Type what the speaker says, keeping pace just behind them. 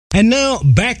And now,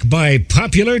 back by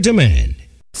popular demand.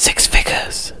 Six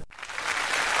Figures.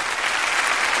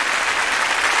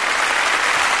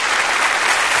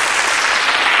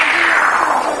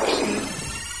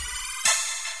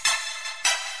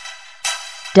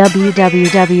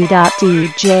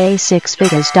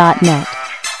 www.dj6figures.net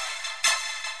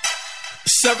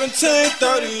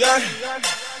 1738.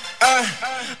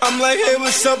 I'm like, hey,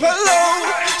 what's up, hello?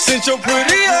 Since your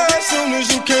pretty ass soon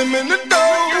as you came in the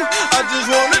door. I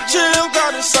just wanna chill,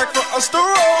 got a sack for us to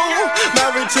roll.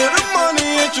 Married to the money,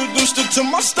 introduced her to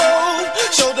my stove.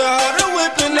 Showed her how to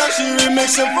whip it, now she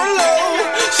remixing for low.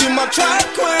 She my track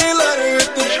queen, let her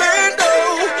hit the bando.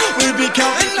 We be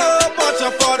counting up, watch how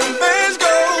far them bands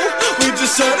go. We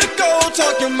just set a goal,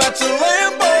 talking matching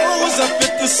Lambos.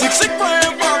 At 56 a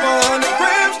gram, 500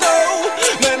 grams though.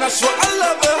 Man, I swear I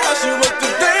love her, how she work the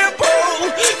damn pole.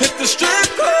 Hit the strip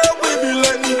club, we be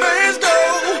letting bands go.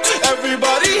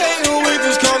 Everybody hating, we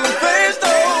just call them fans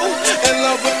though. In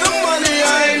love with the money,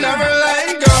 I ain't never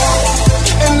letting go.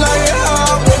 And I get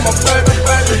high with my baby,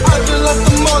 baby. I just left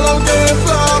the mall, I'm getting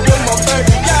fly with my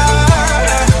baby,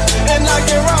 yeah. And I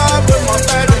get ride with my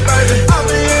baby, baby. I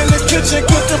be in the kitchen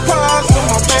cooking pies with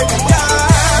my baby, yeah.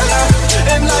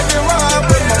 And I get ride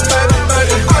with my baby,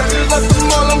 baby. I just left the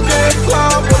mall, I'm getting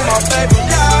fly with my baby,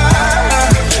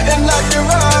 yeah. And I get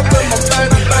ride with my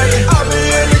baby, baby. I be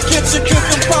in the kitchen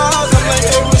cooking pies. I'm like,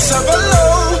 hey, what's up, hello?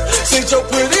 Seen your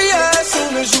pretty ass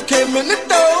soon as you came in the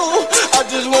door. I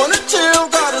just wanna chill,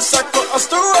 got a sack for us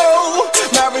to roll.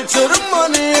 Married to the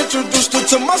money, introduced her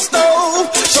to my stove.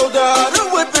 Showed her how to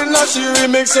whip it, now she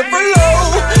remixing for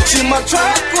low. She my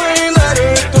track queen, let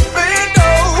her hit the bando.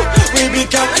 We be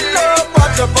counting up,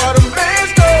 watch how far them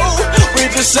bands go. We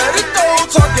just set it though,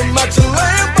 talking matching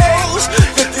Lambos.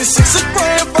 56 a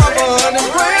gram,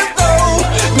 500 grams though.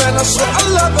 Man, I swear I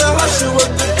love her, how she work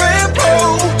the grand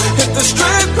pole. Hit the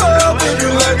strip club, we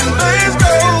be letting bands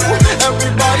go.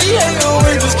 Everybody hate her,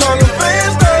 we just call them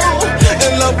fans though.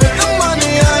 In love with the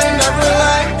money, I ain't never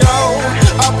let go.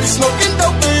 I be smoking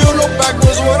dope and you know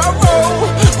backwards what I roll.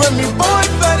 Remy boy,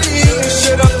 Betty, eating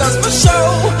shit up, that's for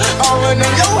sure. I run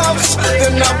in your house,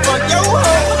 then I fuck your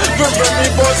hoe. Remy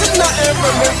boys is nothing,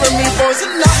 Remy boys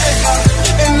is nothing.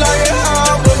 And I get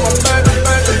high with my baby,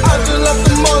 baby. I just left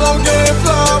the mall, I'm getting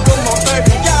fly with my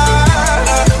baby,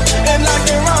 yeah. And I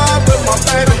can ride with my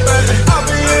baby, baby. I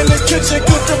be in the kitchen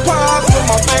cooking pies with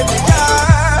my baby,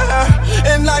 yeah.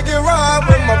 And I can ride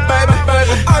with my baby,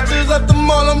 baby. I just left the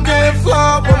mall, I'm getting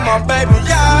fly with my baby,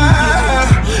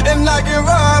 yeah. And I can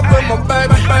ride with my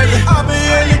baby, baby. I be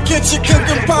in the kitchen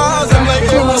cooking pies. I'm like,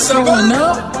 hey, what's up,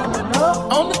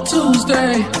 on the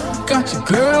Tuesday, got your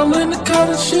girl in the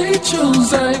color she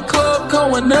Tuesday. Club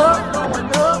going up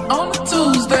on the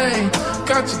Tuesday,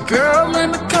 got your girl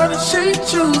in the color she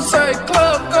Tuesday.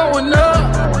 Club going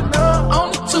up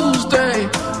on the Tuesday,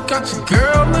 got your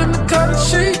girl in the color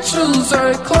she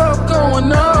Tuesday. Club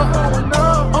going up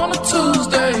on the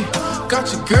Tuesday, got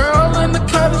your girl in the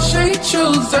color she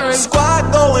Tuesday.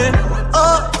 Squad going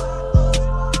up,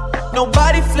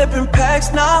 nobody flipping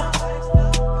packs now.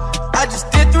 I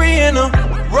just did 3 in a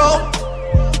row.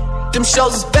 Them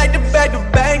shows is back to back to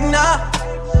back now.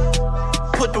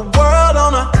 Put the world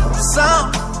on a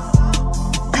sound.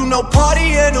 You know,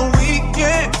 party in the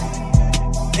weekend.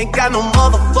 Ain't got no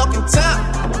motherfucking time.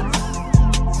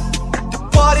 The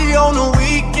party on the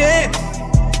weekend.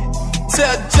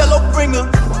 Tell Jello bring the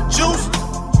juice.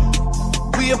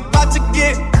 We about to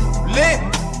get lit.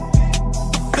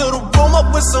 Fill the room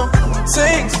up with some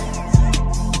things.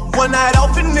 One night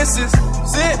off and this is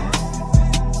it.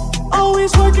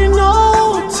 Always working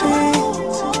OT,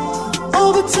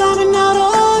 overtime and out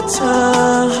of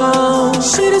town.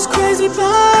 Shit is crazy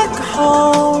back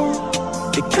home.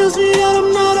 It kills me that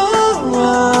I'm not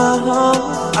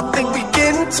around. I think we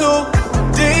getting too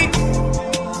deep.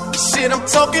 Shit I'm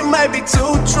talking might be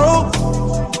too true.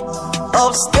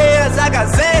 Upstairs, I got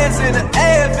Zans in the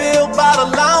Advil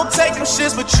bottle. I don't take them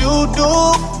shits, but you do.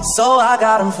 So I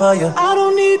got them for you. I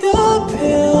don't need the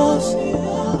pills.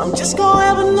 I'm just gonna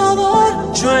have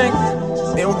another drink.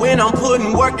 And when I'm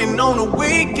putting working on the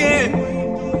weekend,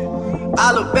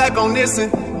 I look back on this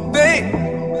and think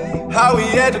how we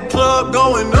at the club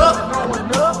going up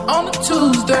on a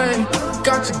Tuesday.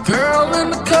 Got your girl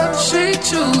in the cut, she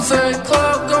Tuesday.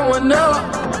 Club going up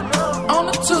on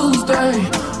a Tuesday.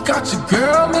 Got your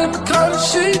girl in the cut,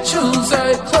 she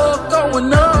Tuesday. Club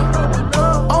going up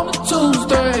on a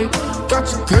Tuesday.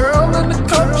 Got your girl in the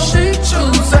cut, she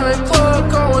Tuesday. Club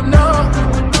going up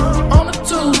on a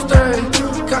Tuesday.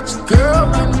 Got your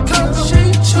girl in the cut,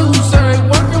 she Tuesday.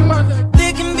 Working Monday.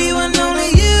 There can be one only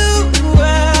you.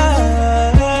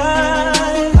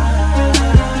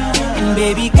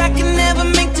 Baby, I can never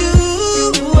make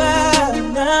two.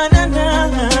 Nah, nah, nah,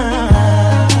 nah.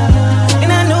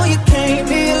 And I know you came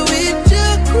here with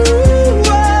your crew.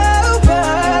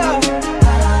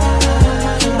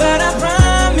 But I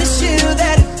promise you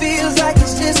that it feels like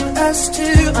it's just us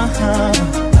two.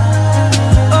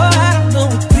 Oh, I don't know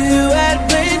what you had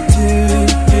planned to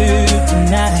do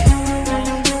tonight,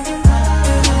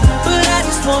 but I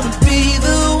just wanna be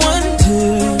the one to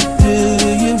do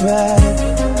you right.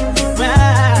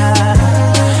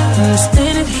 And we're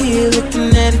standing here looking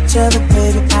at each other,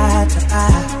 baby, eye to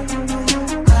eye.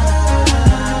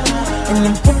 And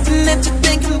I'm hoping that you're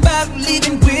thinking about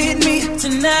leaving with me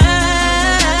tonight.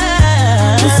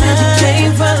 You said you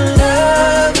came for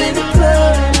love in the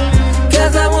club,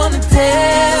 'cause I wanna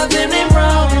tell them they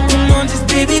wrong. Come on, just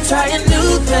baby, try a new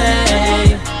thing,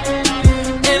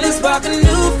 and let's spark a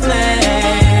new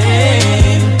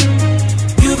flame.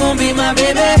 You gon' be my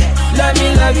baby,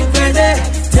 love you crazy.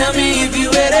 Tell me if you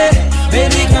ready,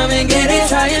 baby, come and get it.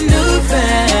 Try a new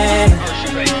thing,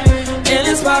 and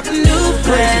let's spark a new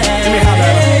flame.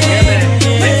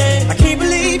 I can't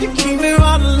believe you came here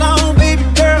all alone, baby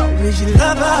girl. Where's your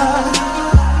lover?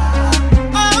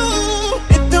 Oh,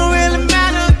 it don't really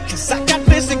matter, 'cause I got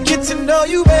this to get to know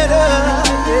you better.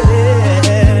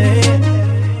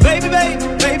 Baby, baby,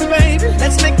 baby, baby,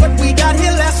 let's make what we got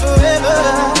here last forever.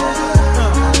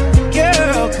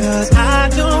 Girl, 'cause I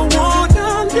don't wanna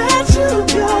let you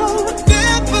go.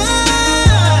 Never.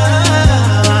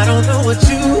 I don't know what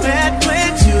you had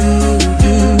planned to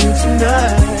do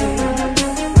tonight.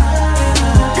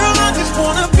 Girl, I just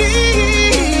wanna be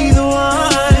the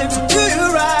one to do you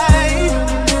right,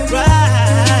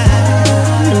 right.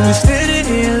 And we're standing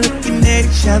here looking at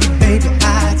each other, baby,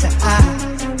 eye to eye.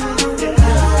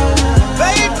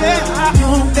 Baby, I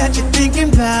hope that you're thinking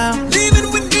about leaving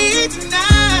with me tonight.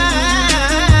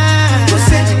 You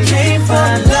said you came for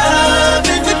love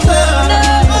in the club,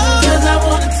 'cause I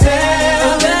wanna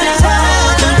tell them it's wrong.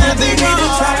 They need to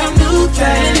try a new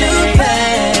thing,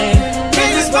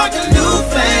 maybe spark a new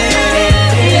flame.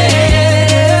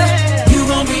 You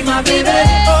gon' be my baby,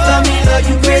 love me, love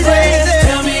you crazy.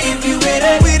 Tell me if you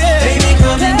ready, baby,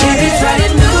 come and get it. Try a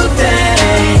new thing,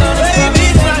 baby,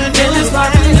 and let's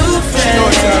spark a new flame.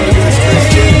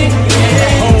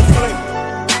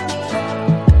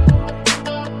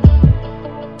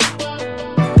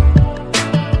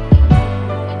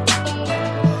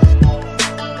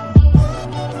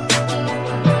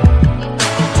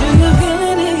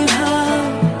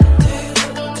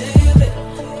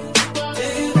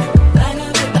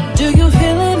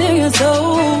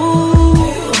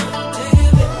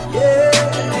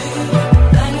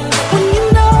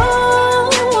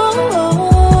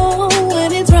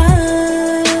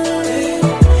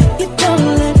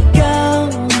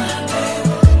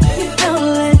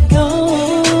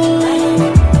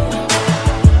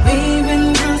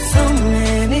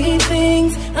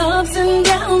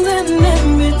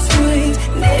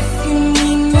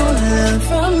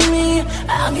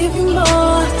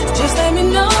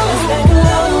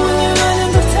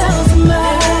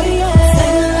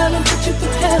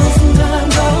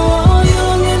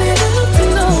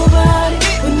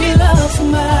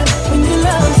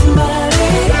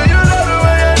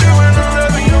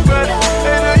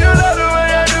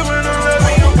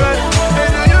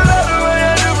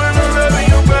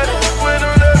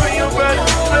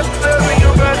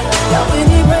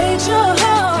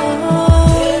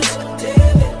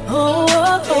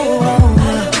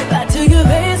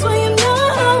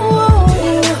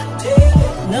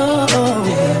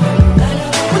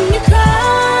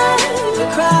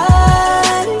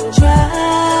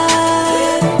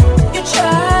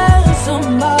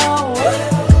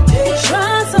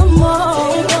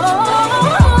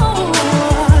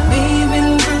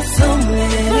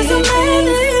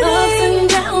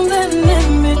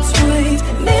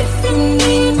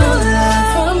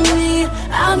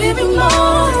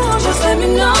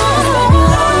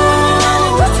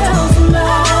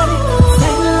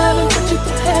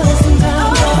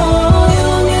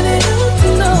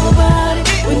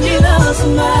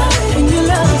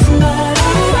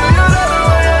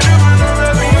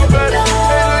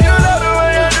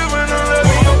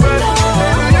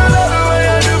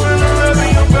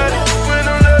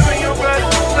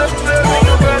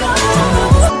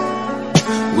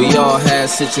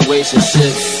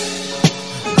 Situationships,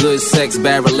 good sex,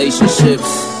 bad relationships.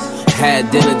 Had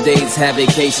dinner dates, had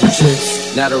vacation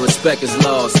trips. Now the respect is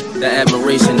lost, the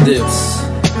admiration dips.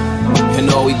 And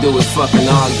all we do is fucking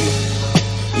argue.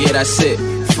 Yeah, that's it,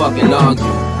 fucking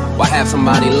argue. Why have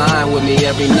somebody lying with me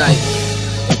every night?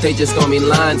 If they just gonna be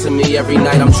lying to me every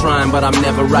night, I'm trying, but I'm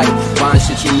never right. Buying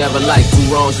shit you never like.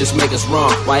 Two wrongs just make us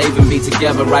wrong. Why even be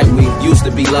together, right? We used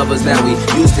to be lovers, now we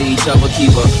used to each other.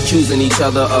 Keep accusing each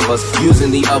other of us,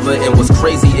 using the other. And what's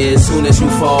crazy is, soon as you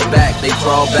fall back, they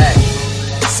crawl back,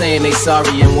 saying they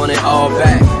sorry and want it all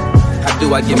back. How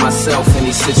do I get myself in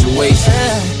these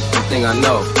situations? One thing I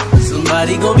know,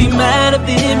 somebody gon' be mad if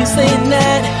they hear me saying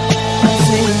that I'm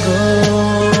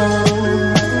single.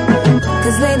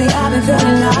 Cause lately I've been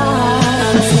feeling like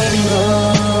I'm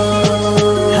single.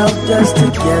 Helped us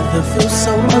together feel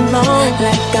so alone,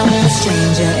 like I'm a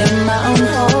stranger in my own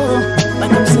hole.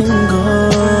 like I'm single.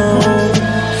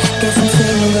 Guess I'm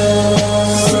single.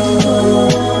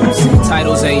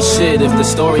 titles ain't shit if the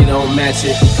story don't match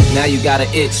it. Now you got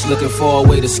an itch, looking for a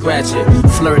way to scratch it.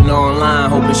 Flirting online,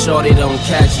 hoping shorty don't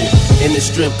catch it. In the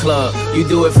strip club, you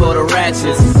do it for the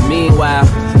ratchets. Meanwhile,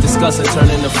 discussing turn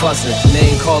into fussing.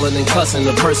 Name calling and cussing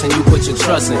the person you put your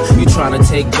trust in. You trying to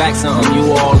take back something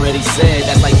you already said.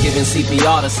 That's like giving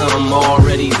CPR to something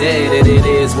already dead. It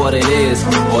is what it is,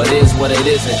 or it is what it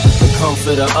isn't. The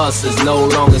comfort of us is no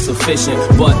longer sufficient,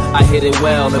 but I hit it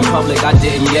well in public, I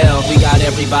didn't yell. We got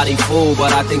everybody fooled,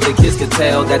 but I think the kids could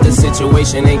tell that the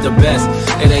situation ain't the best.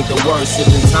 It ain't the worst. It's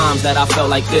been times that I felt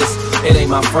like this. It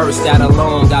ain't my first. That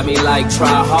alone got me like,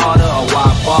 try harder or why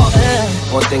bother?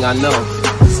 One thing I know,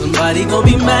 somebody gon'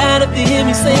 be mad if they hear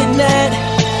me saying that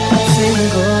I'm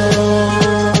single.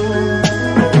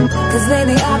 Cause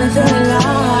lately I've been feeling like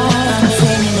I'm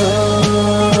single.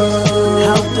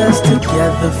 Helped us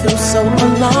together feel so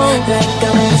alone, like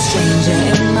I'm a stranger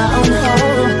in my own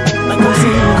hole. like I'm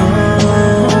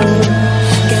single.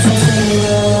 Guess I'm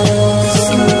single.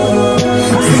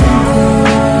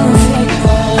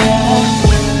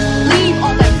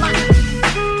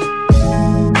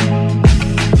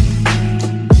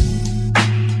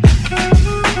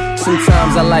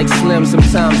 Sometimes I like slim,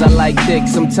 sometimes I like thick.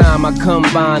 Sometimes I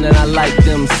combine and I like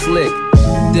them slick.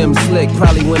 Them slick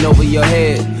probably went over your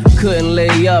head. Couldn't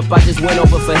lay up, I just went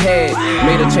over for head.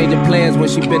 Made her change of plans when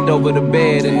she bent over the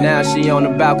bed. And now she on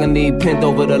the balcony, pinned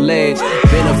over the ledge.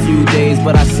 Been a few days,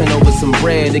 but I sent over some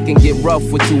bread. It can get rough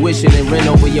with tuition and rent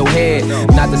over your head.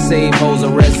 Not to save hoes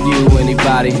or rescue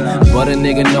anybody, but a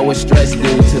nigga know what stress do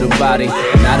to the body.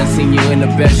 And I done seen you in the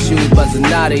best shoes, but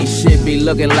Zanatti shit be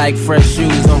looking like fresh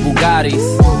shoes on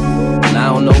Bugattis. And I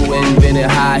don't know who invented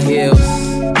high heels,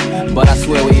 but I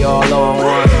swear we all on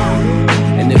one.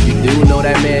 And if you do know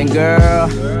that man, girl,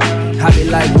 I be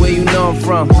like, where you know I'm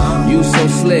from? You so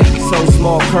slick, so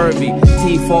small, curvy,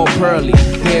 teeth all pearly,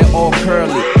 hair all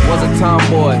curly. Was a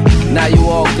tomboy, now you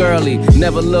all girly.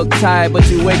 Never look tired, but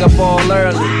you wake up all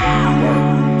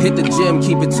early. Hit the gym,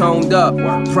 keep it toned up.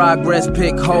 Progress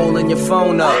pic, hole in your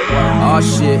phone up. Aw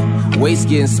shit, waist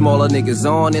getting smaller. Niggas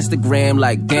on Instagram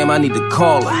like, damn, I need to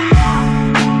call her.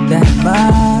 That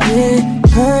body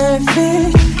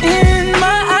perfect in my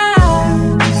eyes.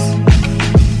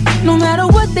 No matter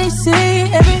what they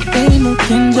say, everything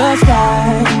looking just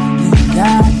right. You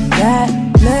got that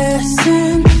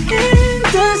blessing in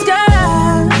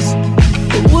disguise.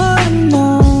 But would've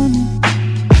known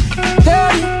it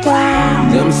 30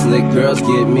 times. Them slick girls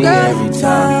get me every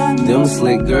time. Them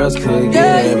slick girls could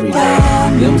get every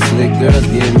time. Them slick girls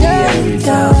get me every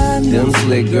time. Them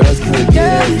slick girls could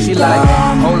get every time. She like,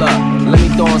 hold up, let me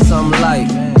throw on something light.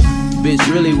 Bitch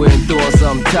really went through on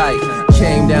something tight.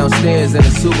 Came downstairs in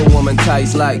a superwoman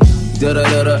tights like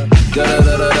da-da-da-da,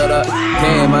 da-da-da-da-da.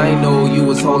 Damn, I ain't know you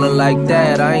was holding like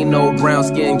that. I ain't know brown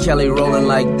skin Kelly rolling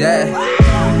like that.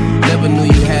 Never knew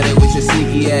you had it with your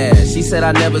sneaky ass. She said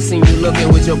I never seen you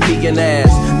looking with your peeking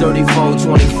ass. 34,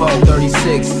 24,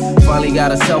 36. Finally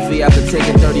got a selfie after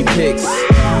taking 30 pics.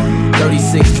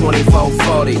 36, 24,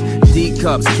 40. D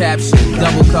cups, caption,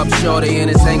 double cup shorty,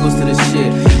 and it's angles to the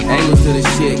shit. Angles to the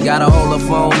shit. Gotta hold the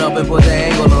phone up and put the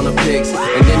angle on the pics.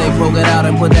 And then they poke it out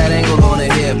and put that angle on the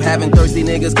hip. Having thirsty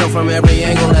niggas come from every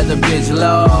angle at the bitch,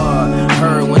 Lord.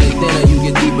 Heard when they thinner,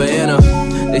 you get deeper in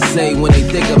her. They say when they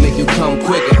thicker, make you come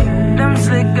quicker. Them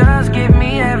slick girls get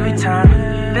me every time.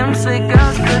 Them slick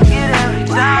girls could get every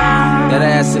time. That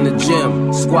ass in the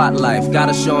gym, squat life.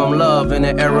 Gotta show them love in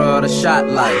the era of the shot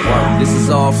life. This is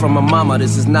all from my mama,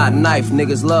 this is not knife.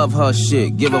 Niggas love her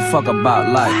shit, give a fuck about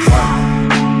life.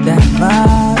 That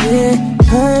body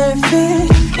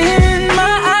perfect in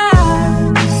my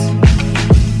eyes.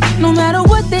 No matter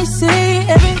what they say,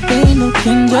 everything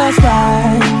looking just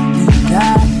right. You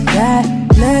got that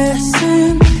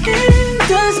blessing in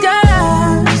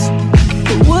disguise.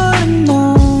 But would've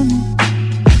known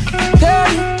it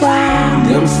 30 times.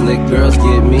 Them slick girls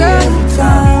get me every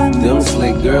time. Them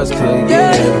slick girls could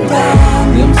get every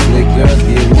time. Them slick girls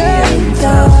get me every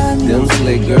time. Them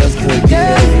slick girls could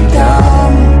get every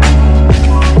dime.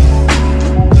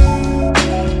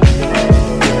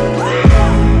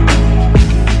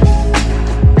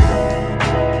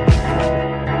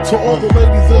 To all the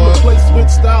ladies in the place with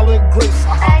style and grace.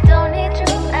 I don't need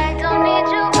you, I don't need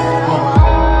you, I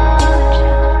want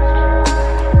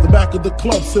you. The back of the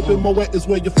club sipping Moet is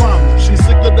where you find me. She's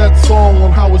sick of that song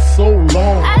on how it's so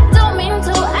long. I don't mean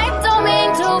to, but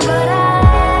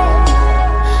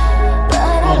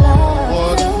I love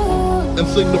you. And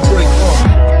sing the break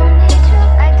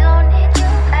I don't need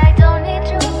you, I don't need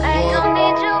you, I don't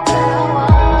need you,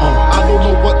 I don't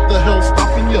know what the hell's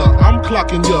stopping ya. I'm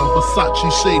clocking ya, Versace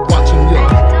shade watching ya.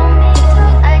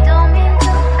 I don't mean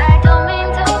to.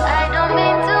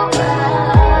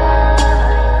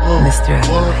 Mr.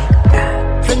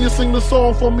 Can you sing the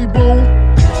song for me, boo?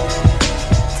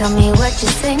 Tell me what you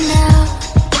say now.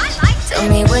 Tell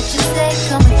me what you say,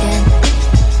 come again.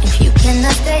 If you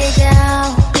cannot stay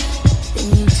down, then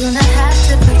you do not have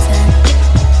to pretend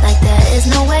like there is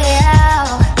no way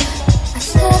out. I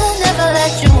should've never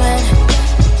let you in,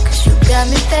 'cause you got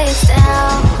me face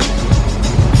down.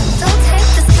 Don't take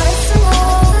this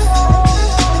personal.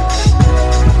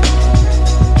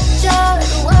 You're the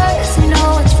worst, you know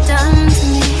what you've done to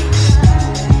me.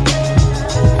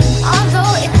 And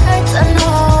although it hurts, I know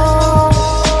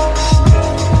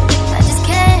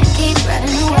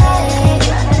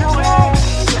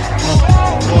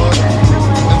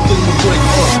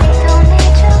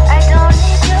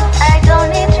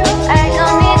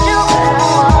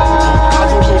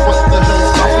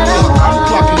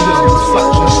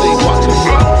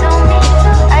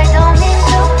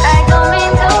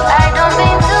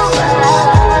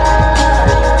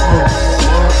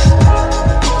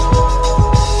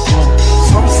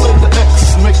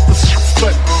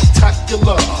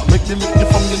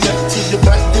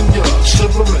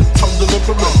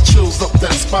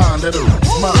that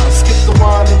it's mine. Skip the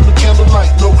wine and the candlelight,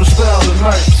 no crystal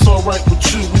tonight. It's alright with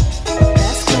you.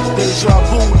 Deja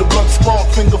vu, the blood spark,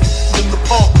 finger in the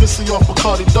park, pissy off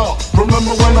Bacardi Dark.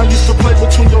 Remember when I used to play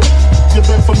between your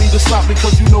bed for me to stop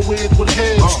because you know where it would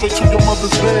head straight to your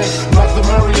mother's bed, like the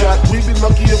Marriott. We'd be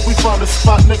lucky if we found a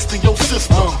spot next to your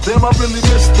sister. Damn, I really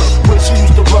missed her when she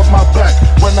used to rub my back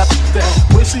when I that.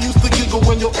 When she used to giggle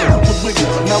when your ass was wiggle.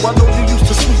 Now I know you used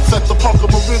to sweets at the Park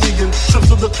of Meridian, trips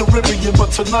to the Caribbean,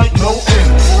 but tonight no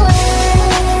end.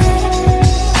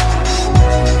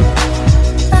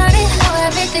 Funny how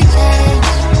everything changed.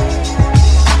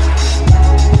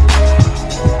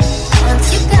 Once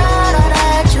you got all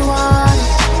that you wanted,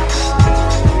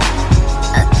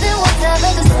 nothing was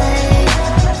ever the same.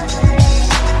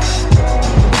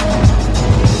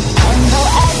 And though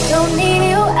I don't need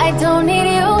you, I don't need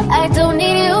you, I don't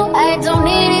need you, I don't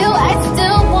need you, I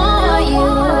still want you.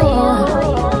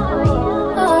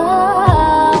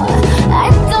 I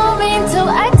don't mean to,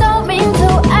 I don't mean to,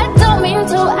 I don't mean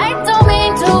to, I don't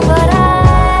mean to, but I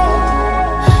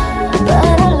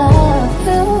love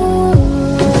you.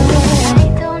 I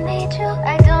don't need you,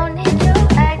 I don't need you,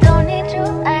 I don't need you,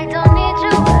 I don't need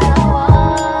you, but I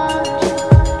want you.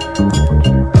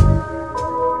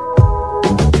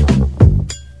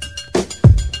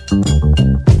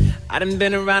 I done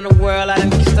been around the world, I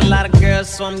done kissed a lot of girls,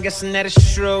 so I'm guessing that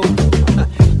it's true.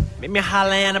 Make me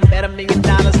holler and I bet $1 million.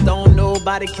 Don't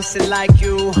nobody kiss it like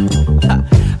you.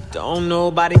 Don't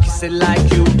nobody kiss it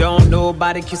like you. Don't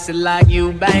nobody kiss it like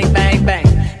you. Bang, bang, bang.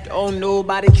 Don't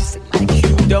nobody kiss it like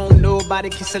you. Don't nobody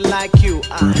kiss it like you.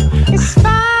 It's 5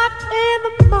 in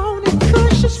the morning,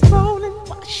 Kush is rolling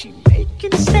while she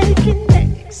making steak and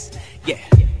eggs. Yeah.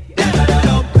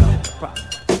 No problem.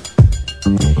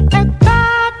 At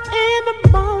 5 in the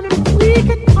morning, we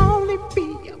can only be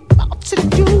about to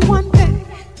do one thing.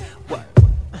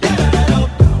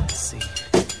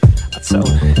 So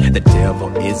the devil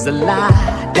is a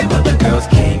lie. Them other girls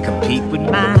can't compete with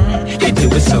mine. You do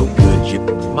it so good, you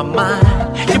blow my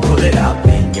mind. You pull it out,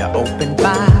 then you open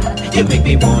wide. You make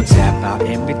me want to tap out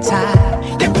and retire.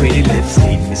 Your pretty lips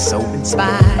leave me so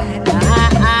inspired.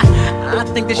 I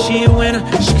think that she a winner.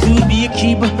 She could be a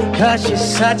keeper, 'cause she's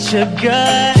such a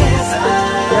good kisser.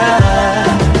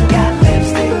 Got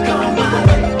lipstick on my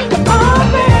lip. Oh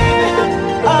baby,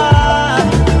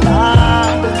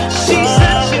 she's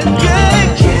such a good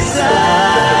kisser.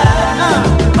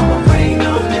 I'ma rain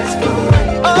on this food.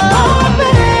 Oh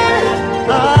baby,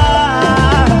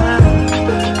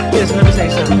 listen, let me say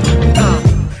something.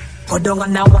 Go down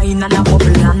and a wine and a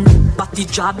bubble and Batty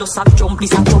jar does a jump,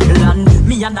 is a trouble and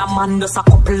me and a man does a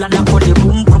couple and a body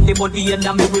boom. Pan the body and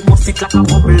a me we bust it like a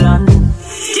bubble and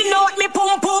you know what me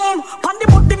pum pum. Pan the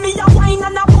body me a wine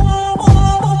and a boom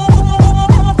boom boom boom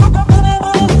boom boom boom boom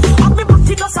boom. And me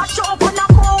batty does a jump.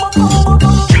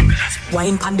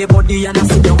 Wine pan the body and I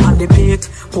sit down on the beat.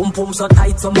 Pum pum so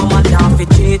tight so my man now fit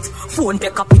cheat. Phone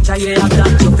take a picture, yeah,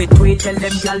 that you fit tweet. Tell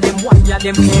them, y'all them wine, y'all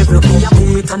them careful. Me a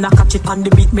beat and I catch it on the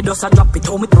beat. Me just a drop it.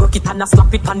 How me twerk it and I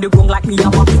slap it on the ground like me a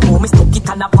whap it. How me stuck it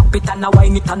and I pop it and I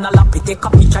wine it and I lap it. Take a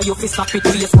picture, you fit snap it.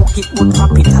 Facebook it, would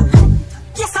drop it.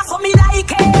 Yes, I saw me like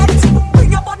it.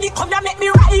 Bring your body, come and make me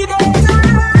ride it.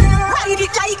 Ride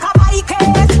it like a bike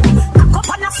it. Cock up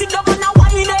and I sit down and I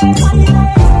wine it.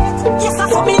 Yes, I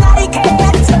saw me like it.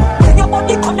 Bring your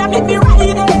body, come and make me ride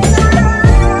it.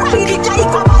 Ride it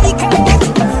like a bike it.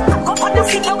 Cock up and I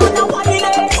sit down and I wine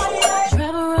it.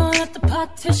 Drive around at the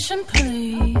partition,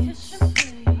 please.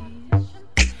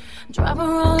 Drive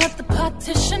around at the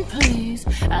partition, please.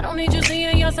 I don't need you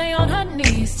seeing Beyonce on her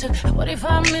knees. Took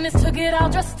 45 minutes to get all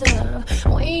dressed up.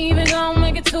 We ain't even gonna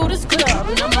make it to this club.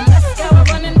 Now my mascara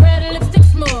running, red lipstick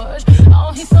smudge.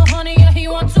 Oh, he's so honey, yeah, he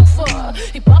went too far.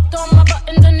 He popped on my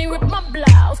buttons and he ripped my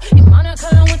blouse. He Monica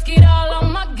and whiskey all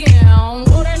on my gown.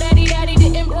 Oh, that daddy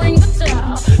didn't bring the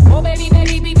towel. Oh, baby,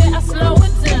 I slow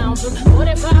it down. Took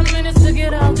 45 minutes to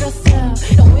get all dressed up.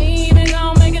 And we ain't even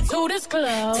gonna make it to this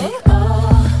club. Take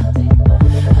all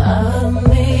of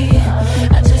me.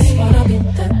 I just wanna be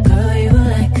the girl you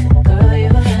like,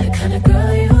 the kind of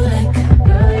girl you like,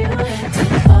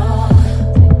 Take all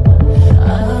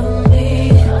of me.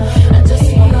 I just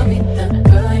wanna be the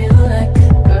girl you like,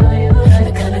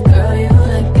 the kind of girl you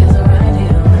like. Is right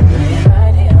here with me,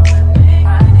 right here with me,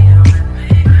 right here with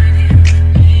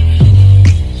me.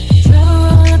 Drive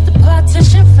around at the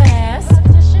partition fast.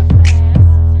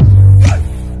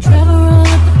 Drive around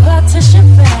at the partition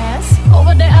fast.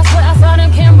 Over there, I swear I saw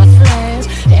them cameras flash.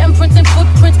 Handprints and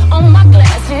footprints on my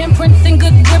glass. Handprints and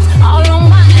good grips all on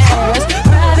my ass.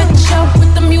 Private show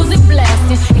with the music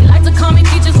blasting. He like to call me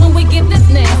teachers when we get this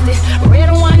nasty. Red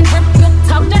wine drip, good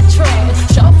talk that trash.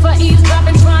 Chauffeur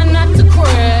eavesdropping, trying not to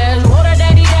crash. Water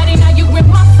daddy, now you grip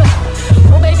my fat.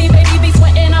 Oh baby, be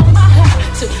sweating out my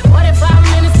hat. Took 45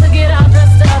 minutes to get all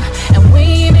dressed up. And we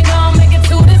ain't even gonna make it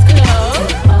to this club.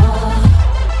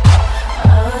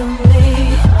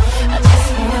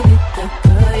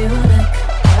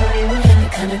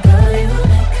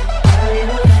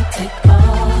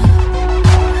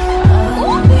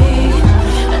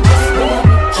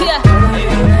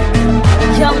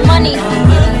 Young Money,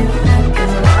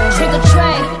 Trigger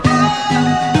Trey.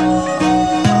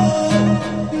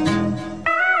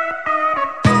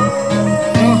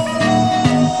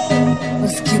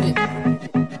 Let's get it.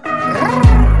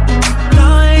 No, I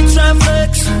ain't tryna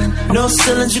flex. No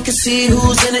ceilings, you can see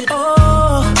who's in it.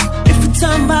 Oh, if we're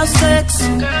talking about sex,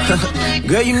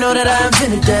 girl, you know that I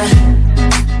invented that.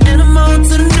 And I'm on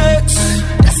to the next.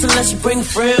 That's unless you bring a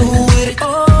friend who with it.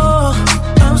 Oh,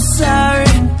 I'm sorry.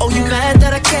 Oh, you mad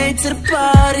that I came to the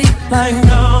party? Like,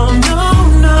 no.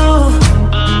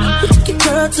 We took your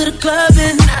girl to the club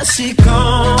and now she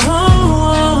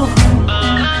gone.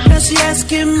 Now she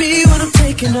asking me when I'm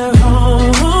taking her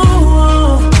home.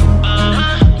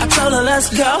 I told her let's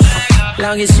go,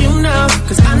 long as you know,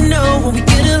 cause I know when we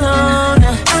get along.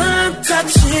 Now I'm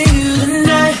touching you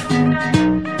tonight.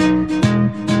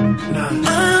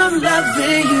 I'm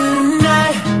loving you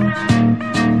tonight.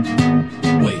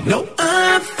 Wait, no,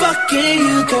 I'm fucking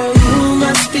you, girl. You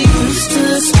must be used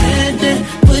to spending,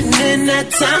 putting in that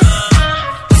time.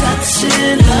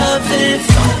 Touching, loving,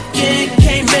 fucking,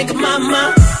 can't make up my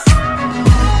mind.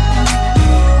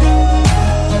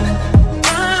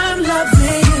 I'm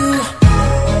loving you.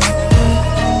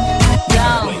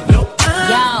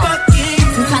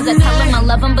 Sometimes I tell him I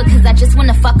love him because I just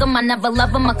wanna fuck him. I never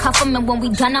love him, I cuff him, and when we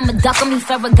done, I'ma duck him. He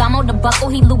Ferragamo, the buckle,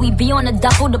 he Louis V on the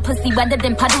duffel. The pussy wetter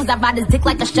than puddles, I ride his dick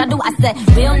like a shuttle. I said,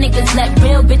 real niggas let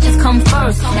real bitches come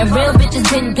first, and real bitches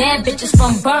been bad bitches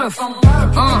from birth.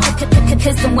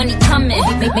 Kiss him when he coming.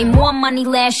 Made more money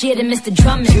last year than Mr.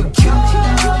 Drummond.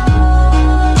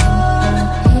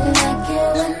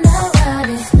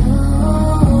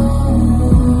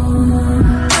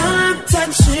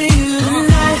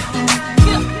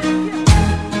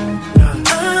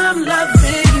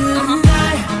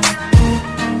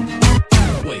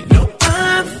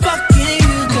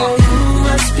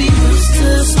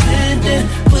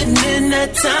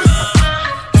 Time,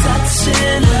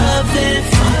 touching, loving,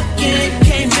 fucking,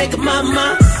 can't make up my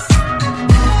mind.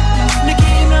 Nigga,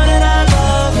 you know that I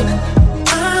love you.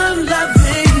 I'm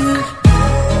loving you,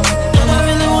 and I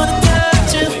really wanna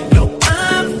touch you.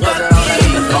 I'm fucking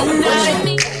you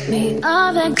tonight. Me all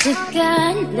that you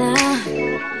got now,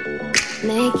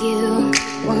 make you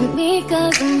want me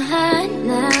 'cause I'm hot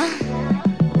now.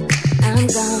 I'm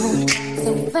gone,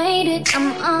 so faded, I'm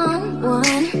on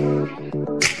one.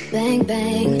 Bang,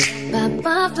 bang, pop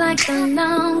off like a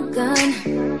long gun.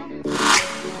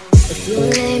 You a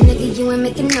lame nigga, you ain't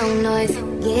making no noise.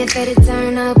 Get ready to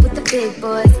turn up with the big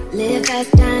boys. Live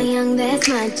fast, die young, that's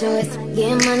my choice.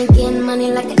 Getting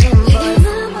money like an invoice.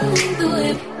 Make the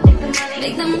whip,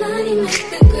 make the money, make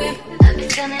the grip.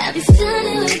 I be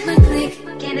stunning with my click.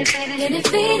 Get it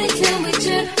faded till we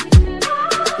trip.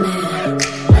 Man,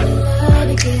 I love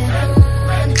to get on.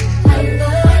 I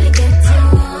love to get too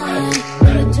on.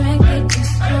 When the drink get too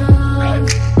strong,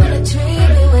 when the dream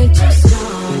be way too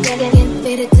strong. Get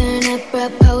faded, turn up, bro,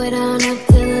 pull it on up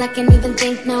till I can't even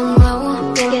think no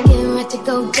more. Get ready to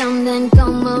go dumb, then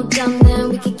go more dumb, then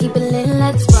we can keep it lit.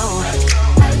 Let's roll.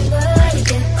 I love to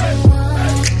get too on.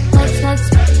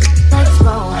 Let's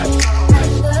roll.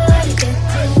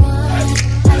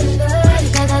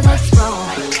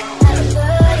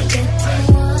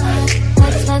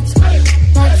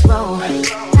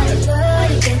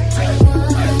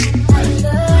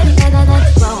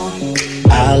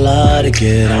 I love to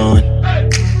get on.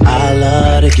 I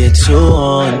love to get too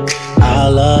on. I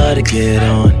love to get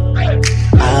on.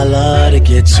 I love to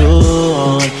get too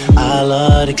on. I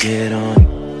love to get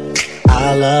on.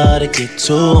 I love to get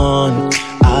too on.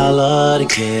 I love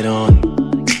to get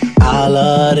on. I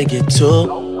love to get too.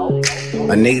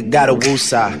 A nigga got a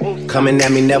woo-side. Coming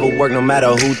at me never work no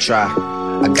matter who try.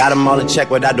 I got them all in check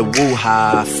without the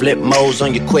woo-ha. Flip modes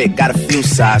on you quick, got a few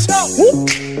sides.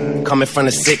 Coming from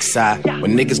the 6 side.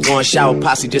 When niggas going shower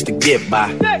posse just to get by.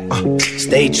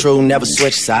 Stay true, never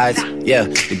switch sides. Yeah,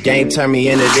 the game turned me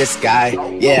into this guy.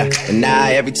 Yeah, and now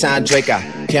every time Drake out.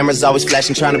 Cameras always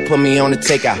flashing, trying to put me on the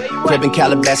takeout. Crib in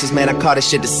Calabasas, man, I call this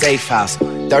shit the safe house.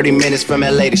 30 minutes from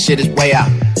LA, the shit is way out.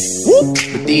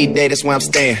 But these days, that's where I'm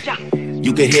staying.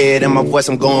 You can hear it in my voice,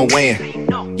 I'm going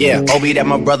weighing. Yeah, Obi, that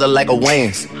my brother like a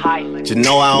Wayans. You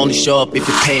know I only show up if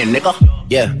you're paying, nigga.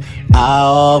 Yeah, I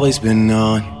always been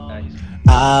on.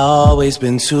 I always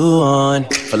been too on.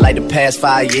 For like the past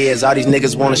 5 years, all these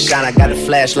niggas wanna shine. I got a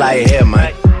flashlight here,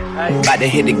 man. About to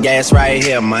hit the gas right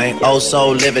here, man. Old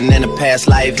soul living in the past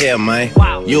life here, man.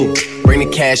 You, bring the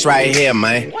cash right here,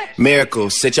 man. Miracle,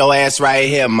 sit your ass right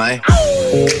here, man.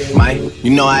 Man,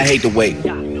 you know I hate to wait.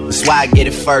 That's why I get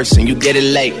it first and you get it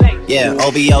late. Yeah,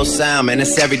 OVO sound, man,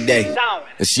 it's every day.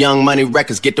 It's Young Money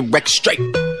Records, get the record straight.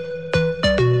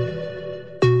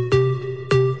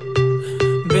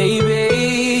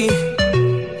 Baby,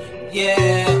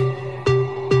 yeah.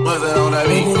 What's that on that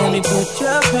beat? Baby, let me put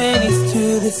your panties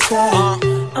to the side.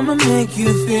 I'ma make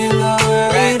you feel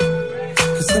alright.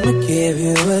 Cause I'ma give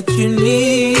you what you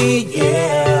need,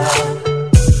 yeah.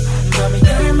 Mommy,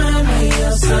 you remind me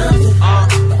of something,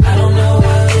 but I don't know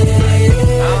what it is.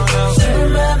 You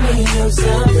remind me of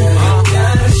something, you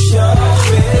gotta show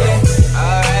me.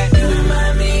 Alright. You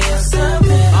remind me of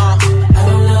something, I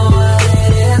don't know what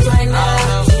it is right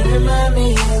now. You remind me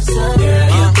of something,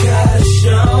 you gotta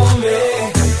show me.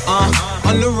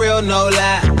 On the real, no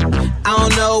lie. I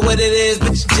don't know what it is,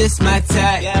 but you're just my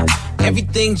type. Yeah.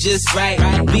 Everything just right.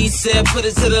 B said put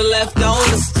it to the left, don't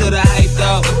listen to the hype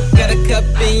though. Got a cup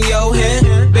in your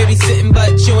hand, baby sitting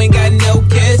but you ain't got no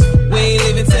kiss. We ain't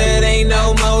leaving till it ain't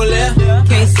no more left.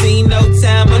 Can't see no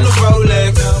time on the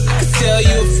Rolex. I can tell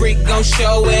you a freak gon'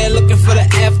 show it. Looking for the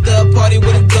after party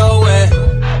with a dough at.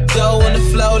 Dough on the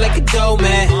flow like a dough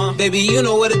man. Baby you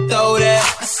know where to throw that.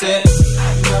 I said,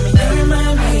 mommy you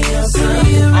remind me of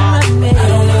something. You remind me. I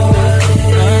don't know what it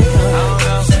is.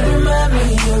 You remind me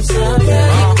of something.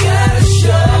 You gotta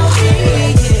show me.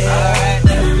 Yeah.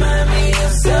 You remind me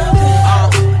of something.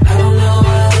 I don't know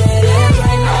what it is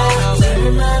right now. You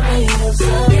remind me of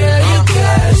something. Girl, you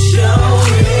gotta show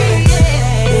me. Yeah.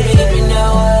 Baby, if you know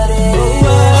what it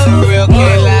is. on the real,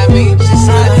 can't lie me, just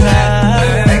my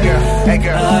type. Hey girl, hey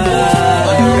girl.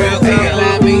 On the real, can't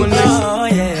lie me, just. Oh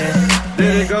yeah.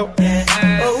 There you go.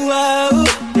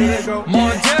 There you go.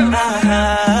 Montana.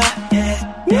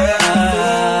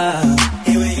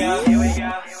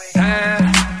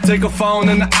 Take a phone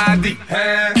and the ID.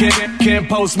 Can't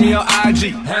post me on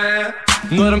IG.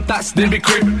 Know them thoughts, they be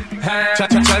creeping. Try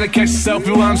to catch yourself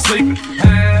while I'm sleeping.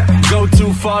 Go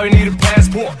too far, you need a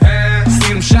passport.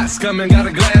 See them shots coming, got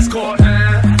a glass court.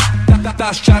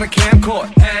 Thoughts try to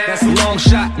camcord. That's a long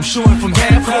shot, I'm shooting from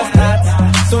half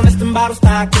court. Soon as them bottles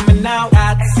start coming out,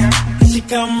 she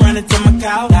come running to my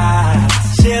couch.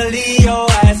 She'll leave your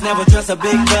ass, never trust a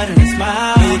big butt and a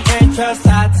smile. You can't trust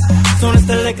hots. Soon as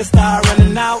the liquor start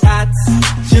running out,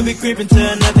 she'll be creeping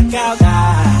to another couch.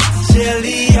 She'll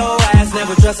leave your ass,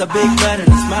 never trust a big butt and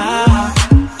a smile.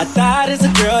 I thought it's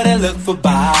a girl that look for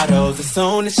bottles. As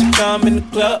soon as she come in the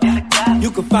club,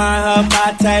 you can find her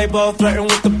by table, flirting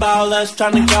with the ballers,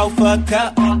 trying to go for a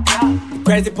cup. The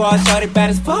crazy part, shorty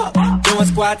bad as fuck. Doing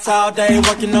squats all day,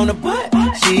 working on the butt.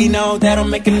 She know that'll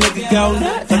make a nigga go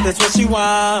nuts, but that's what she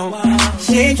want.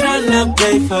 She ain't tryna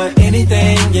upgrade for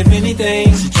anything, if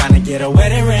anything. She tryna get a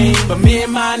wedding ring, but me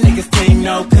and my niggas team,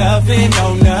 no cuffing,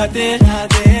 no nothing.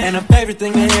 And her favorite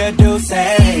thing to hear do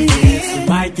say is, you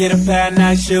might get a pair of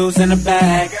nice shoes and a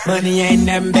bag. Money ain't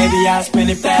nothing, baby, I'll spend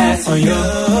it fast on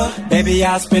you. Baby,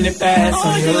 I'll spend it fast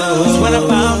on you. That's when I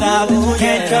found out that you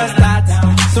can't trust lots.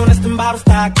 Soon as them bottles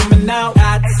start coming out,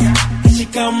 she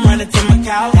come running to my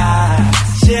couch.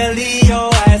 She'll leave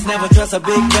your ass, never trust a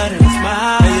big butt and a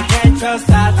smile. You can't trust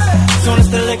that. Soon as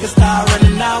the liquor start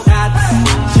running out,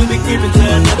 she'll be creeping to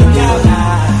another couch.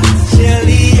 She'll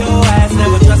leave your ass,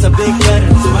 never trust a big butt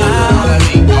and a smile.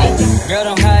 Girl,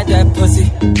 don't hide that pussy.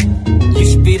 You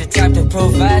should be the type to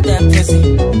provide that pussy.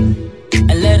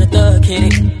 And let a thug hit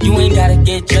it. You ain't gotta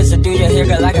get dressed or do your hair,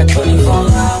 girl. I got 24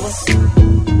 hours.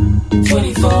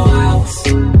 24 hours.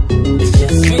 It's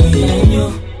just me and you.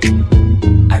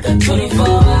 I got 24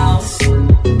 hours. 24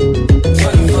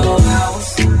 hours.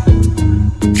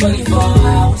 24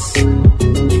 hours.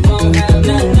 You won't have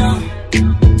nothing on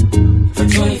for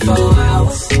 24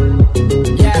 hours.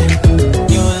 Yeah.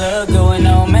 You look good with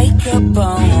no makeup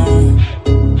on.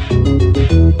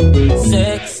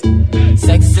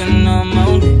 Sex in the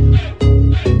morning.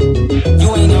 You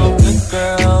ain't no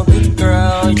good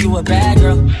girl, you a bad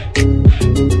girl.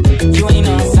 You ain't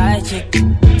no side chick.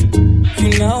 You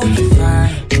know you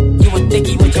fine. You a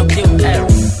dickie with your cute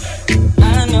ass.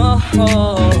 I know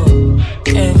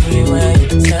everywhere you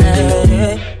turn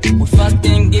it. We fucked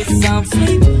and get some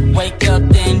sleep. Wake up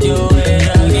then do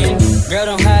it again. Girl,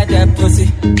 don't hide that pussy.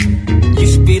 You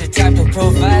should be the type to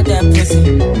provide that pussy.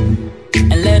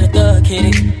 And let a thug hit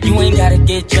it. You ain't gotta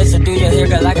get dressed or do your hair,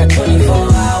 girl. I got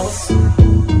 24 hours.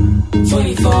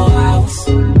 24 hours.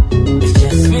 It's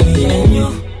just me and you.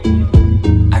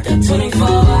 I got 24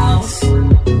 hours.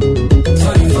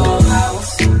 24 hours.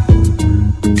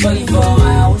 24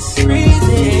 hours.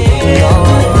 Breezy.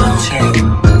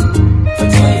 For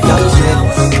 24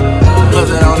 hours. Put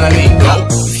it on that beat, go.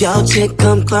 If your chick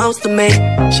come close to me,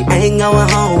 she ain't going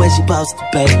home when she supposed to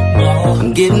pay.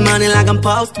 I'm getting money like I'm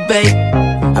supposed to pay.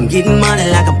 I'm getting money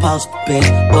like I'm supposed to pay.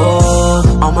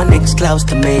 Oh, all my niggas close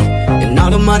to me, and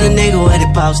all them other niggas where they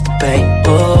supposed to pay.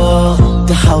 Oh,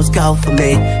 the hoes go for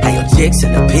me, and your chicks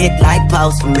in the pit like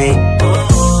post for me.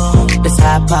 Oh, that's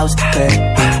how I supposed to pay.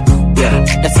 Yeah,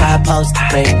 that's how I supposed to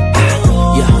pay.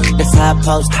 Yeah, that's how I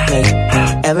supposed to pay.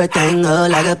 Everything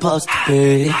look like it's supposed to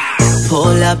be.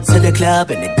 Pull up to the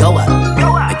club and it go up.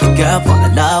 Make your girl fall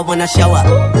in love when I show up.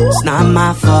 It's not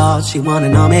my fault, she wanna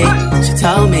know me. She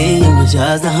told me it was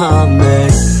just a hummer.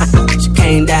 She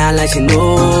came down like she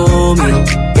knew me.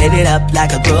 Gave it up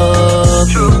like a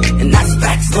groupie. And that's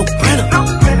facts, no printer.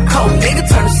 Cold nigga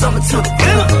turn the summer to the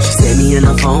winter. She sent me in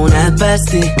her phone at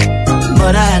bestie,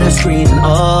 but I had her screaming,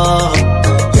 oh.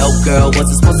 Yo girl,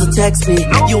 wasn't supposed to text me.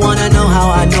 You wanna know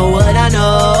how I know what I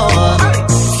know?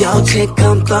 Yo chick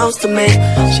come close to me,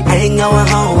 she ain't going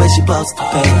home when she supposed to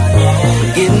pay.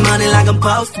 I'm getting money like I'm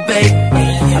supposed to pay.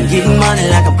 I'm getting money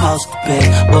like I'm supposed to pay.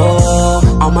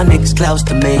 Oh, all my niggas close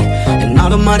to me, and all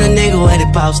them other niggas where they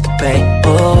supposed to pay.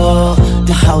 Oh,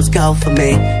 the hoes go for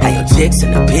me, and your chicks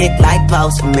in the pit like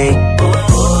post for me.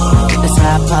 That's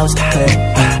how I supposed to pay.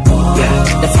 Yeah,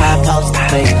 that's how I supposed to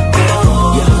pay.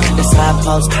 Yeah, that's how I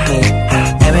supposed to pay.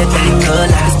 Everything good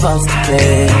like it's supposed to be.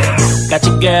 Got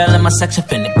your girl in my section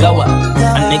finna go up.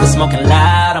 A nigga smoking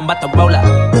loud, I'm about to roll up.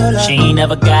 She ain't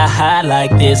never got high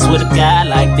like this with a guy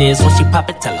like this. When she pop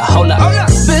it, tell her hold up.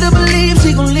 Better believe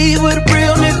she gon' leave with a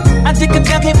real nigga. I take it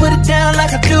down, can't put it down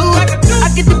like I do. I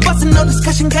get the bustin', no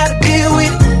discussion, gotta deal with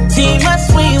it. Team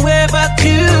must swing, where about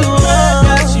you?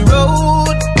 That she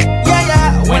rolled. Yeah,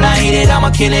 yeah. When I hit it,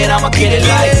 I'ma kill it, I'ma get it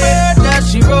like that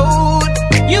she rolled.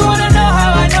 You wanna know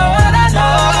how I know what I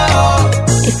know?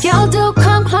 If y'all do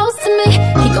come close to me,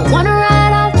 he gon' wanna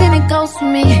ride off and it goes for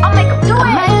me. I'll make him do it.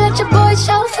 I might let your boy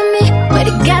show for me, but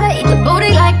he gotta eat the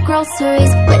booty like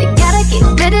groceries. But he gotta get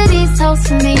rid of these hoes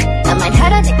for me. I might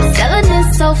have a nigga selling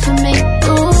his soul for me.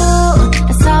 Ooh,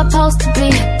 that's how I'm supposed to be.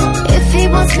 If he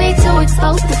wants me to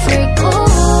expose the freak, ooh,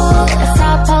 that's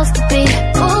how I'm supposed to be.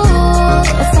 Ooh,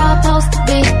 that's how I'm supposed to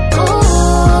be.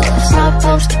 Ooh, that's how I'm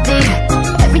supposed to be.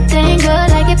 Everything good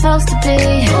like it's supposed to be.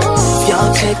 If your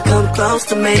chick come close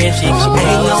to me, she ain't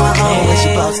going home when she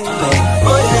supposed to pay.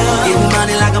 Getting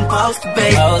money like I'm supposed to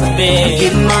pay. I'm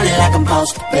getting money like I'm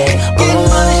supposed to pay.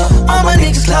 Oh, all my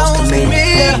niggas close to me,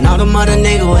 and all them other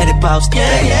niggas where they supposed to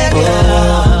pay.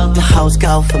 Oh, the hoes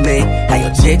go for me, now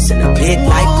your chicks in the pit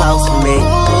like post for me.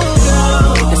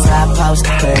 That's how I'm supposed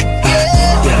to pay.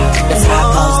 Yeah, that's how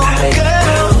I'm supposed to pay.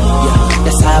 Yeah,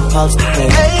 that's how I'm supposed to pay.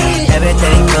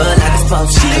 everything good like it's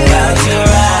supposed to. She got to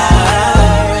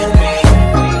ride with me,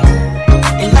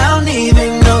 and I don't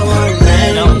even know her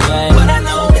name, but I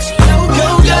know that she know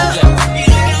your girl.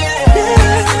 Yeah.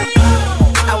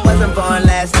 I wasn't born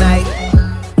last night,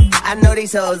 I know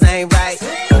these hoes ain't right,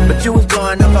 but you was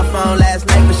blowing up her phone last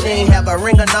night, but she ain't have a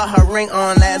ring or not her ring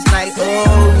on last night.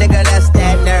 Oh, nigga, that's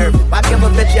that nerve. Why give a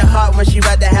bitch your heart when she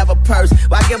rather have a purse?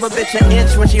 Why give a bitch an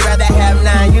inch when she rather have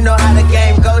 9? You know how the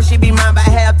game goes, she be mine by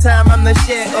halftime, I'm the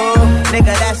shit. Oh,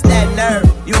 nigga, that's that nerve.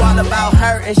 You all about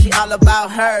her and she all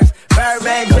about hers.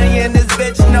 Birdman Jr. and this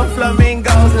bitch, no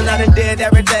flamingos, and I done did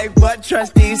everything but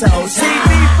trust these hoes. See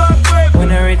me fuck with.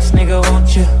 When a rich nigga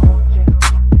wants you,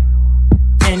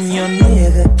 and your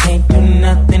nigga can't do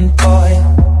nothing for you.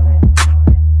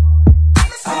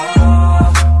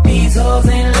 Oh, these hoes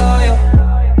ain't loyal.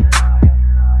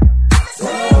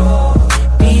 Oh,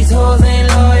 these hoes ain't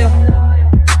loyal.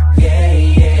 Yeah,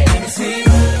 yeah. Let me see.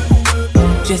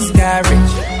 Just got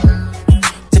rich.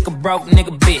 Took a broke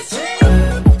nigga bitch.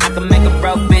 I can make a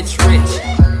broke bitch rich,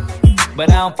 but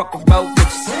I don't fuck with broke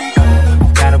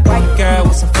bitches. Got a white girl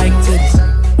with some fake titties.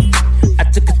 I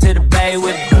took her to the bay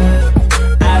with me.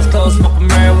 Eyes closed, smoking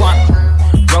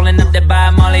marijuana. Rolling up that by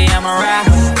Molly, I'm a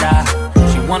rasta.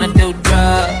 She wanna do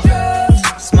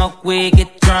drugs, smoke weed,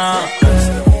 get drunk.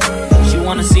 She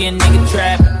wanna see a nigga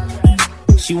trap.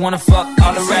 She wanna fuck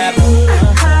all the rappers.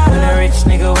 When a rich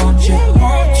nigga want you,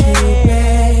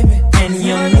 baby, and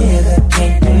your nigga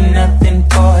can't do nothing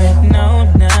for you. No,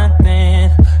 nothing,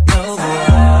 no.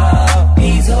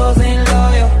 These hoes ain't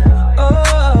loyal.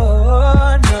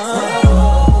 Oh, no.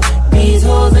 These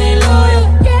hoes ain't loyal.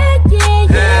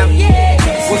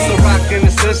 In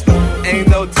the system, ain't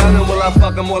no telling, will I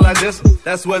fuck 'em, will I diss 'em?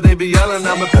 That's what they be yelling,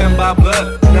 I'm a pin by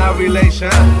blood, not relation.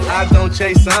 I don't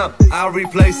chase some, I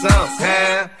replace some.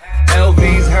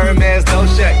 LVs, Hermes, no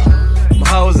shake. My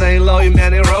hoes ain't loyal,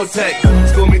 man, they rotate.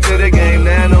 School me to the game,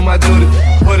 now I know my duty.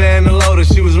 Put her in the loader,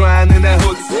 she was riding in that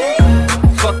hoodie.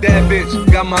 Fuck that bitch,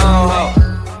 got my own hoe.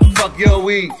 Fuck your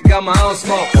weed, got my own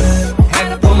smoke. Had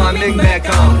to put my ring back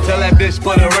on, tell that bitch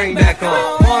put her ring back on.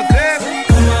 On this.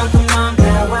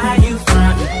 Why you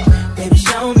frontin'? Baby,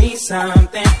 show me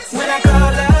something. When I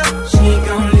call her, she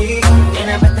gon' leave, and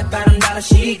I bet that bottom dollar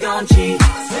she gon' cheat.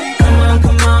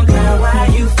 Come on, girl, why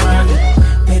you frontin'?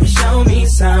 Baby, show me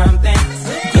something.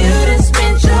 You done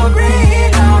spent your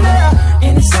bread on her,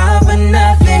 and it's all for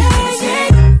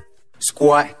nothing.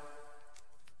 Squat,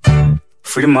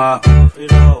 freedom up.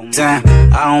 Damn,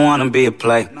 I don't wanna be a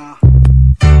play.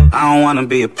 I don't wanna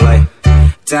be a play.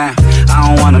 Damn, I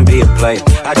don't wanna be a player.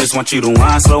 I just want you to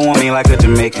whine slow on me like a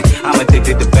Jamaican. I'm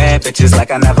addicted to bad bitches like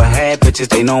I never had bitches.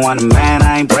 They know I'm the man,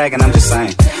 I ain't bragging, I'm just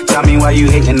saying. Tell me why you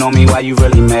hating on me, why you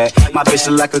really mad. My bitch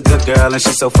look like a good girl and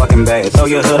she's so fucking bad. Throw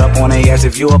your hood up on their ass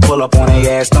if you a pull up on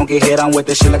their ass. Don't get hit on with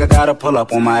this shit like I gotta pull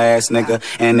up on my ass, nigga.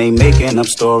 And they making up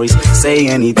stories, say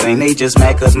anything. They just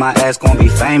mad cause my ass gon' be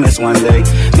famous one day.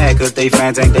 Mad cause they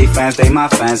fans ain't they fans, they my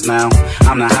fans now.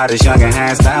 I'm the hottest youngin'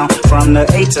 hands down. From the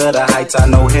A to the heights, I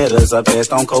know hitters up there,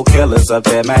 stone cold killers up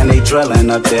there, man, they drillin'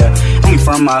 up there. Ain't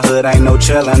from my hood, ain't no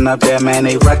chillin' up there, man,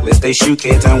 they reckless, they shoot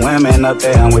kids and women up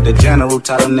there. I'm with the general,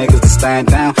 tell them niggas to stand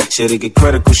down. Shit'll get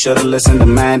critical, should've listened to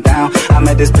man down. I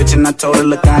met this bitch and I told her,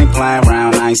 look, I ain't playing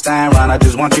around, I ain't staying around, I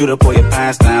just want you to pull your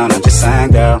pants down. I'm just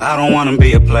saying, girl, I don't wanna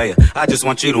be a player, I just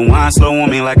want you to whine slow on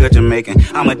me like a Jamaican.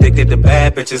 I'm addicted to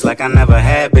bad bitches like I never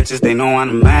had bitches. They know I'm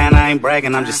the man, I ain't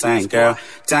bragging, I'm just saying, girl.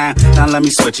 Time, now let me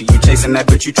switch it. You chasing that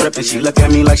bitch, you tripping. She look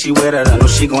at me like she with it, I know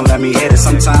she gon' let me hit it.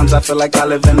 Sometimes I feel like I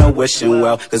live in a wishing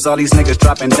well, cause all these niggas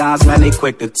dropping dimes, man, they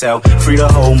quick to tell. Free the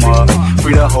whole mob,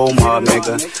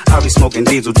 nigga. I be smoking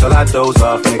diesel till I doze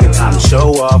off, nigga. Time to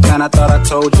show off, man, I thought I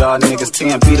told y'all niggas.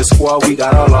 TMB the squad, we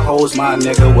got all the hoes. My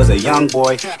nigga was a young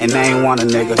boy, and they ain't want a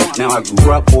nigga. Now I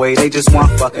grew up, boy, they just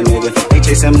want fuck a nigga. They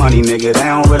chasing money, nigga, they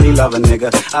don't really love a nigga.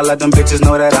 I let them bitches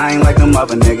know that I ain't like them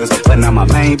other niggas. But now my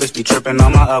main bitch be tripping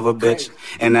on my other bitch,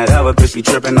 and that other bitch be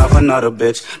tripping off another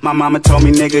bitch. My mama told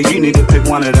me, nigga, you need to pick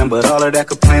one of them. But all of that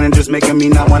complaining just making me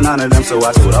not want none of them. So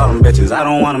I told all them bitches, I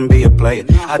don't wanna be a player.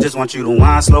 I just want you to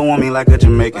whine slow on me like a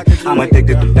Jamaican. I'm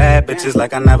addicted to bad bitches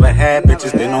like I never had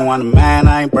bitches. They know I'm the man,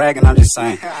 I ain't bragging, I'm just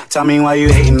saying. Tell me why you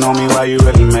hating on me, why you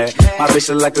really mad. My bitch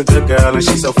look like a good girl and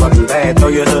she so fucking bad. Throw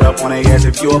your hood up on her ass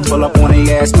if you a pull up on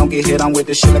her ass. Don't get hit on with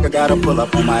this shit like I gotta pull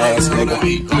up on my ass, nigga.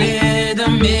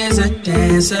 Rhythm is a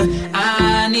dancer,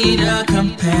 I need a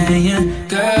companion.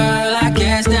 Girl, I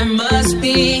guess that must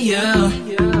be you.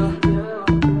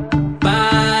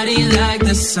 Body like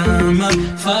the summer,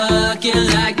 fucking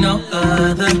like no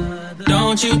other.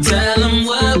 Don't you tell them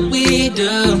what we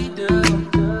do.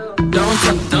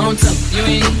 Don't tell, you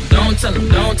ain't, don't tell him,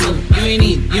 don't tell him.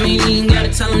 You ain't even gotta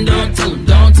tell him, don't tell him,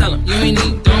 don't tell him. You ain't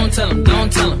need, don't tell him,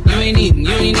 don't tell him.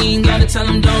 You ain't even gotta tell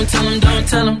him, don't tell him, don't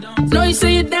tell him. Know you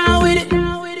say you're down with it.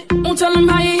 Don't tell him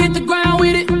how you hit the ground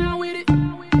with it.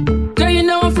 Girl, you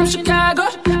know I'm from Chicago.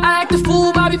 I act a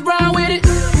fool, Bobby Brown with it.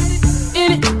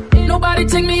 In it, nobody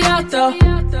take me out though.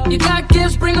 You got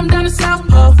gifts, bring them down to South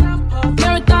Pole.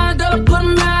 Marathon, girl, put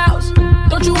them out.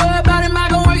 Don't you worry about it, I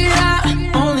gon' work it out.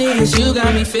 Only cause you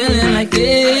got me feeling like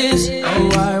this. Oh,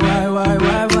 why?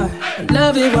 I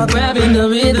love it while grabbing the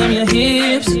rhythm, your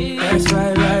hips. That's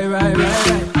right.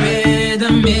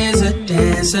 Rhythm is a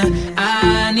dancer.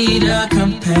 I need a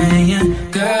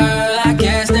companion. Girl, I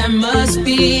guess that must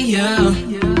be you.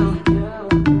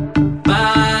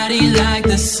 Body like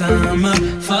the summer.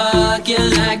 Fuck you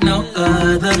like no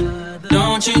other.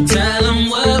 Don't you tell them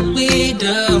what we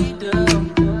do.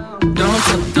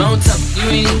 Don't tell him, you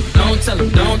ain't need, don't tell him,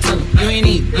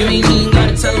 you ain't even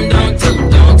gotta tell him, don't tell him,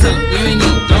 you ain't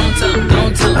need, don't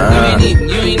tell him,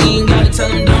 you ain't even gotta tell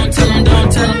him, don't tell him.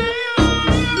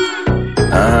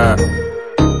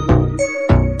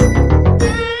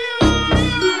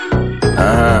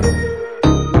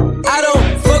 I don't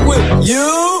fuck with you.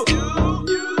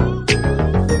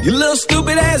 You little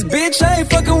stupid ass bitch, I ain't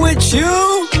fucking with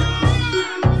you.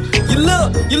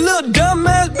 You little dumb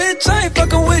ass bitch, I ain't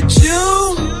fucking with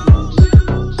you.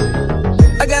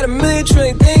 I got a million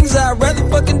trillion things I'd rather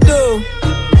fucking do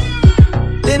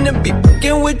than to be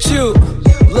fucking with you.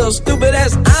 Little stupid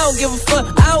ass, I don't give a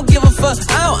fuck. I don't give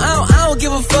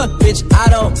a fuck, bitch. I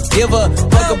don't give a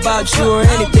fuck about you or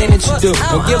anything that you do.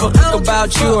 Don't give a fuck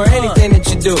about you or anything that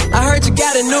you do. I heard you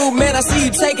got a new man, I see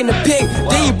you taking the pic.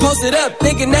 Then you post it up,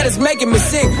 thinking that it's making me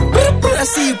sick. I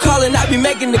see you calling, I be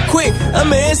making it quick.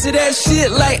 I'ma answer that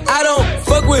shit like I don't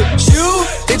fuck with you.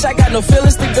 Bitch, I got no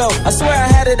feelings to go. I swear I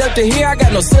had it up to here, I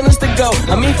got no ceilings to go.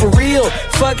 I mean for real,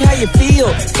 fuck how you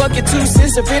feel. Fuck your 2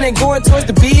 cents if it ain't going towards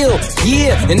the bill.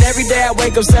 Yeah, and every day I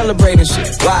wake up celebrating shit.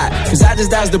 Why? Cause I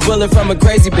just dodged the bullet from a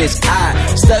crazy bitch.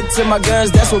 I stuck to my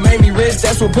guns, that's what made me rich.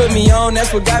 That's what put me on,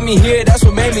 that's what got me here. That's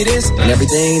what made me this. And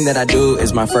everything that I do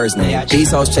is my first name.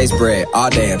 These hoes chase bread, aw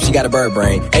damn, she got a bird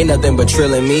brain. Ain't nothing but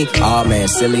trilling me, aw man,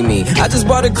 silly me. I just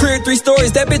bought a crib, 3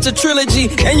 stories, that bitch a trilogy.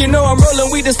 And you know I'm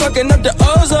rolling weed and sucking up the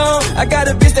ozone. I got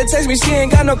a bitch that texts me, she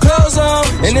ain't got no clothes on.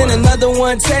 And then another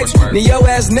one text me, your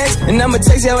ass next. And I'ma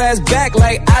text your ass back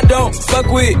like I don't fuck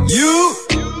with you.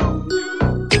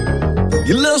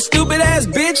 You little stupid ass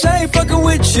bitch, I ain't fucking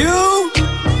with you.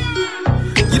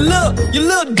 You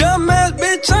little dumb ass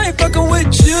bitch, I ain't fucking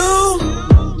with you.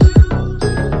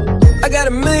 I got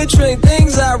a million trillion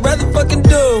things I'd rather fucking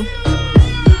do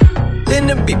than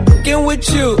to be fucking with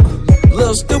you.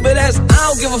 Little stupid ass, I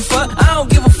don't give a fuck. I don't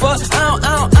give a fuck. I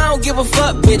don't give a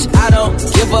fuck, bitch. I don't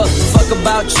give a fuck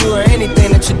about you or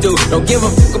anything that you do. Don't give a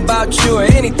fuck about you or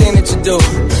anything that you do.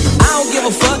 I don't give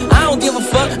a fuck. I don't give a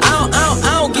fuck.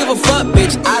 I don't give a fuck,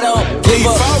 bitch. I don't give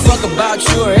a fuck about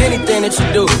you or anything that you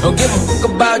do. Don't give a fuck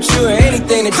about you or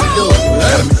anything that you do.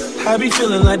 I be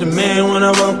feeling like the man when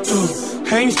I walk through.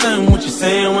 Ain't stunning what you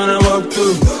saying when I walk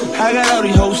through. I got all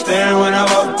these hoes staring when I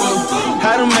walk through.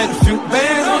 I done made a few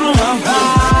bands on the walk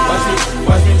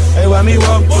through. Watch me, hey, why me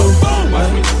walk through?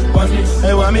 Watch me,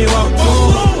 hey, why me walk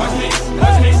through? Watch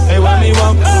me, hey, why me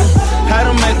walk through? I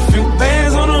done made a few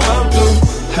bands on the walk through.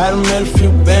 I done made a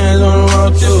few bands on the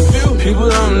walk through. People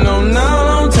don't know now,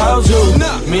 don't talk to.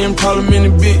 Me and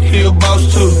Parliament big, he a boss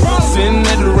too. Sitting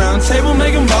at the round table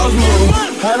making boss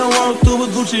moves. I done walk through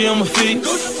with Gucci on my feet.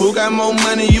 Who got more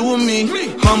money, you or me?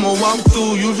 I'ma walk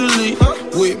through usually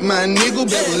with my nigga,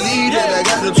 better believe that I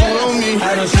got the tool on me.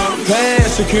 I done smoke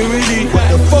glass security. What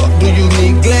the fuck do you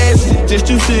need glasses just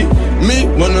to see me?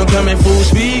 When I'm coming full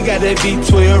speed, got that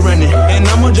V12 running. And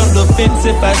I'ma jump the fence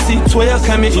if I see 12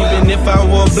 coming. Even if I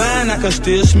were blind, I could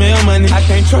still smell money. I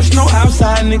can't trust no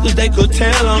outside niggas, they could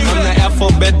tell on me. I'm the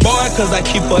alphabet boy, cause I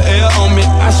keep a L on me.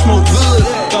 I smoke good,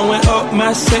 throwing up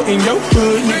my set in your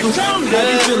hood, nigga. I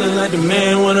be feeling like the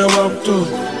man when I walk through.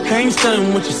 Ain't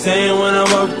stunning what you saying when I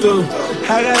walk through.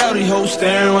 I got all these hoes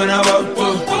staring when I walk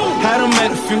through. I done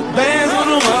made a few bands on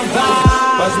the walk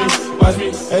through. Watch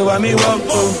me, hey, why me walk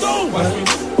through? Watch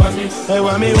me, hey,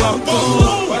 why me walk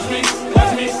through? Watch me,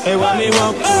 hey, why me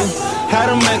walk through? I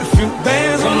done made a few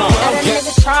bands on the walk through. Let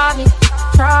a nigga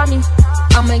try me.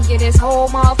 I'ma get his whole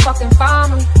motherfucking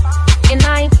family. And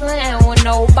I ain't playing with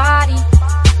nobody.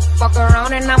 Fuck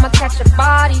around and I'ma catch a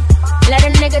body. Let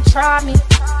a nigga try me.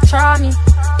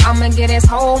 I'ma get his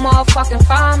whole motherfucking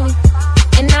family.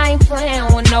 And I ain't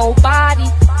playing with nobody.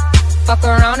 Fuck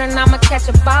around and I'ma catch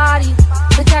a body.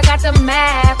 Bitch, I got the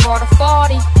math or the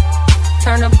 40.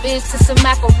 Turn a bitch to some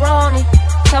macaroni.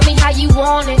 Tell me how you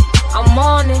want it, I'm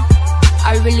on it.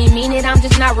 I really mean it, I'm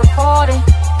just not recording.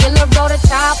 Killer wrote a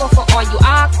chopper for all you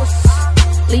aquas.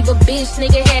 Leave a bitch,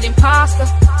 nigga, head imposter.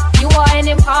 You are an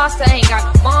imposter, ain't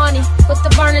got no money. Put the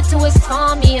burner to his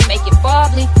tummy and make it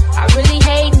bubbly. I really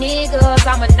hate niggas,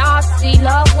 I'm a Nazi.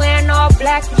 Love wearing all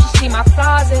black, you should see my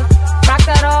closet. Rock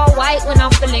that all white when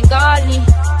I'm feeling godly.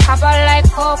 Hop out like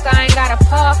coke, I ain't got a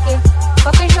pocket.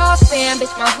 Fuck is your spam,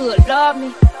 bitch, my hood love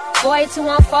me. Boy,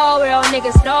 214, real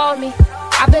niggas know me.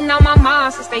 I've been on my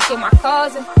mind since they killed my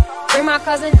cousin. Bring my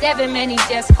cousin Devin, man, he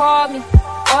just called me.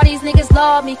 All these niggas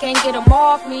love me, can't get him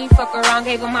off me. Fuck around,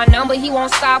 gave him my number, he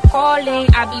won't stop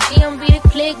calling. I be DMV the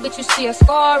click, bitch, you still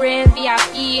scoring.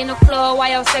 VIP in the club,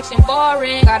 while your section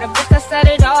boring. Got a bitch that set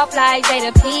it off like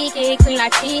Jada Pinkett. Clean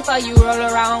like Tifa, you roll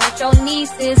around with your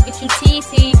nieces. Get you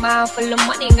TT, mind full of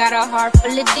money, got a heart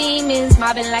full of demons.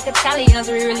 Mobbing like Italians,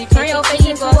 we really turn your face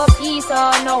into a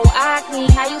pizza. No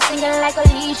acne, how you singing like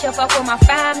Alicia? Fuck with my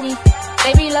family.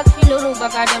 Baby, lucky little,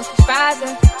 but goddamn she's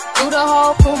rising. Do the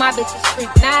whole crew, my bitch is freak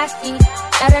nasty.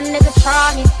 Let a nigga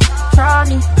try me.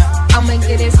 I'ma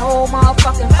get his whole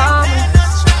motherfucking family.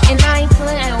 And I ain't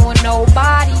playing with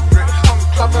nobody.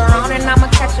 Fuck around and I'ma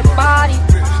catch a body.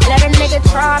 Let a nigga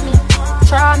try me.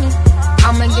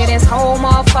 I'ma get his whole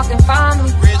motherfucking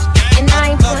family. And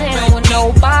I ain't playing with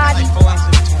nobody.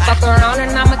 Fuck around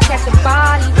and I'ma catch a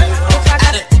body. Bitch, I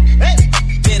got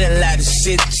did a lot of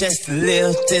shit just to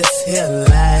live this here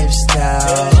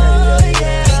lifestyle.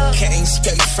 Came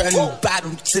straight from the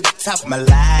bottom to the top of my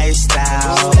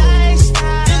lifestyle.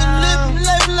 Living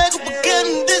life like a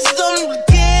beginning, this is on the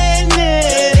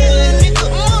beginning.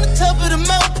 I'm on the top of the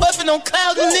mountain, puffing on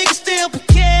clouds, and niggas still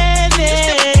beginning.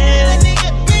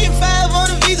 $3.5 on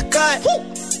the Visa card,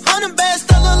 100 bags,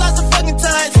 still lots of fucking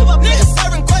ties. Niggas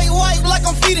serving quite white like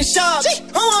I'm feeding sharks.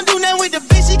 I don't do nothing with the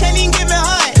bitch, she can't even get me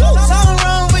high. Something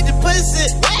wrong with the pussy.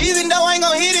 Even though I ain't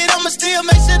gon' hit it, I'ma still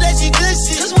make sure that she good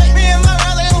shit. Me and my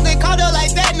brother don't get caught up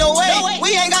like that, no way.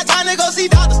 We ain't got time to go see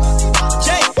doctors.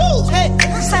 Jay, woo, hey,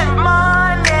 send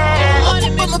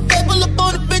money. Put my paper up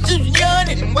on the bitch who's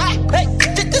yawning. Hey,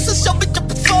 this is show bitch, I'm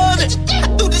performing. I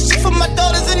do this shit for my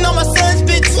daughters and all my sons,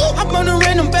 bitch. I'm on the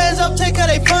random bands up, take how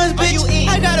they funds, bitch.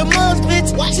 I got a mom's bitch,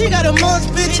 she got a mom's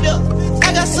bitch.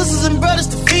 I got sisters and brothers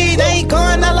to feed. They ain't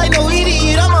going out like no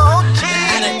idiot, I'm a whole kid.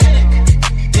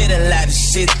 Did a lot of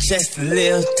shit just to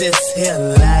live this here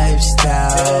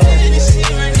lifestyle.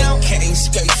 Came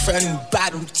straight from the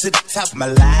bottom to the top of my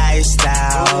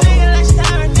lifestyle.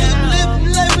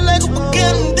 Living life like a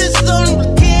beginning, this is on the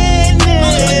beginning.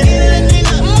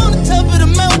 I'm on the top of the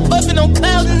mountain, puffing on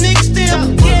clouds, and niggas still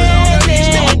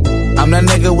beginning. I'm that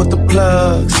nigga with the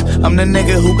plugs. I'm the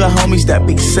nigga who got homies that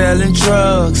be selling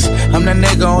drugs. I'm that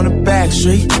nigga on the back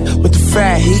street with the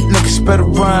fat heat. Niggas better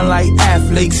run like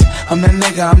athletes. I'm that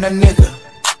nigga.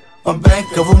 My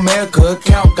Bank of America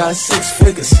account got 6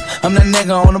 figures. I'm that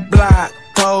nigga on the block.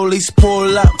 Police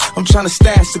pull up, I'm tryna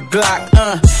stash the Glock.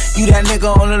 You that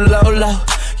nigga on the low.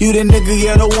 You the nigga,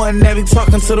 yeah, the one that be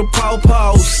talking to the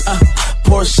po-pos.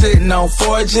 Poor shitting on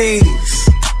 4Gs.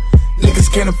 Niggas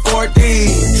can't afford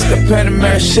these. The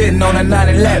Panamera shitting on a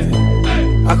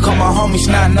 911. I call my homies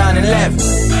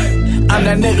 911. I'm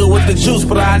that nigga with the juice,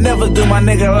 but I never do my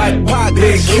nigga like Pac.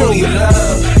 Bitch, who do you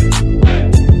love?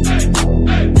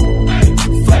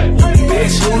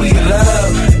 Bitch, who do you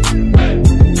love?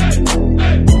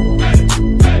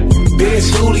 Bitch,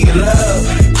 who do you love?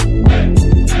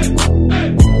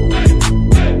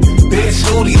 Bitch,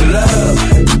 who do you love?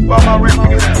 Why my wrist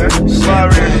niggas, man?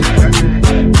 Sorry.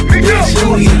 Bitch, who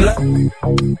do you love?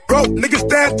 Broke niggas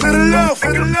stand to the left.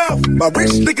 My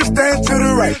rich niggas stand to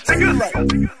the right.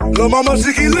 Lil' mama,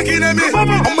 she keep looking at me.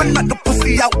 I'ma knock the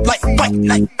pussy out like white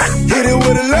night. Hit it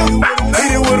with a left,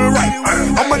 hit it with a right.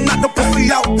 I'ma knock the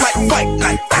pussy out like white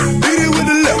night. Hit it with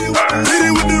the left, hit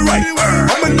it with the right.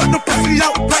 I'ma knock the pussy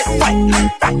out like white night.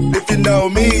 If you know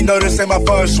me, know this ain't my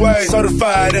first way.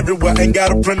 Certified everywhere, ain't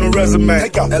gotta print a resume.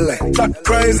 Take out LA, talk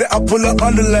crazy, I pull up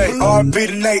underlay. RP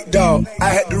to Nate, dog, I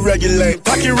had to regulate.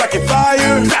 Pocket rocket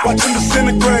fire, watch him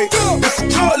disintegrate. It's a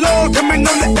short log, coming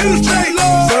on the illustrate.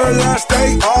 Third last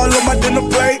day, all on my dinner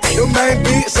plate. Your main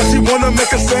beat says she wanna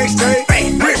make a sex tape.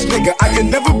 Rich nigga, I can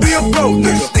never be a broke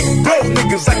nigga. Broke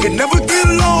niggas, I can never get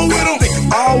along with them.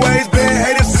 Always been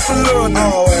hated since a little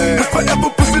always. If I ever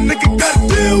pussy nigga, gotta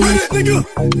deal with it,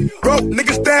 nigga. Broke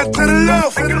niggas stand to the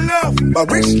left. My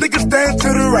rich niggas stand to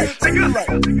the right.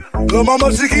 Lil'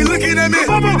 mama, she keep looking at me.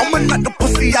 I'ma knock the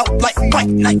pussy out like white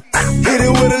night. Hit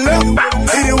it with a left,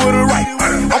 hit it with a right.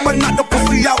 I'ma knock the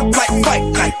pussy out like white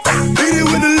night. Hit it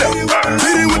with the left,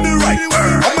 hit it with the right.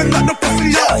 I'ma knock the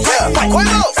pussy out like white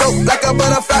night. Float like a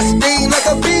butterfly, sting like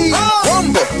a bee.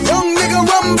 Rumble, young nigga a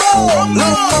rumble.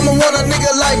 Little mama want a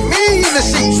nigga like me in the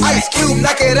sheets. Ice Cube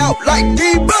knock it out like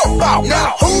Debo.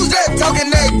 Now who's that talking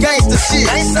that gangsta shit?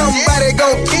 Ain't somebody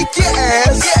gon' kick your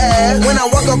ass. When I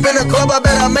walk up in the club, I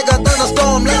better make a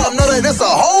thunderstorm. Let them know that it's a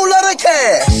whole lot of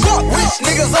cash. Rich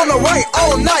niggas on the right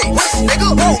all night.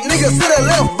 Broke niggas to the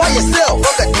left by yourself.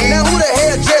 Now who the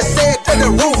hell just said that the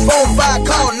roof on fire?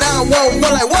 Call 911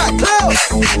 like what? Cloud.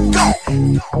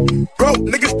 Broke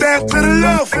niggas stand to the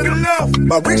left.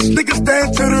 My rich niggas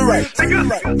stand to the right.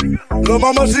 Lil'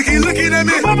 mama, she keep looking at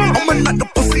me. I'ma knock the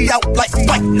pussy out like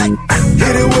fight night.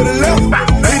 Hit it with the left,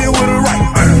 hit it with the right.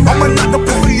 I'ma knock the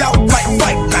pussy out like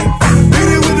fight night. Hit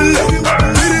it with the left,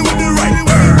 hit it with the right.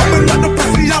 I'ma knock the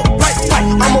pussy out like fight.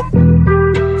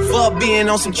 Fuck being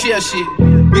on some chill shit.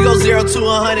 We go 0 to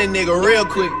 100, nigga, real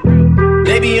quick.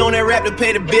 They be on that rap to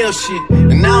pay the bill shit.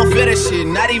 And I don't feel that shit,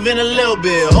 not even a little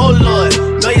bit. Oh Lord,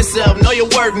 know yourself, know your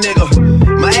worth, nigga.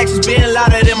 My actions being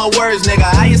louder than my words, nigga.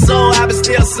 I ain't so high, but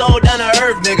still so down to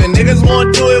earth, nigga. Niggas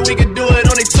won't do it, we can do it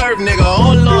on they turf, nigga.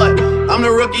 Oh Lord, I'm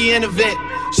the rookie and the vet.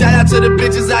 Shout out to the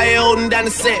bitches out here holding down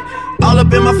the set. All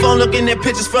up in my phone looking at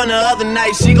pictures from the other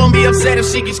night. She gon' be upset if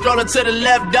she keep scrolling to the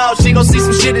left, dog. She gon' see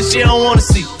some shit that she don't wanna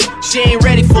see. She ain't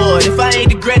ready for it. If I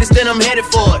ain't the greatest, then I'm headed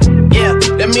for it. Yeah,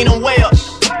 that mean I'm way up.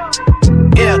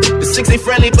 Yeah, the 6 ain't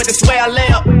friendly, but that's where I lay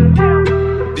up.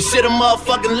 The shit a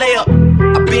motherfucking layup.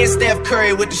 I been Steph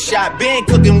Curry with the shot, been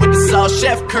cooking with the sauce,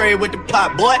 Chef Curry with the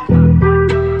pot, boy.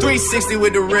 360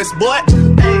 with the wrist, boy.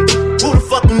 Hey, who the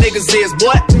fuck them niggas is,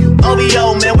 boy?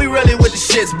 OVO, man, we really with the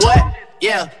shits, boy.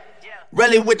 Yeah,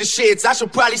 really with the shits. I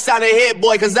should probably sign a hit,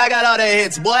 boy, cause I got all the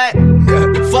hits, boy.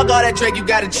 Fuck all that Drake, you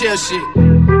gotta chill shit.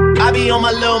 I be on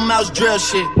my little mouse drill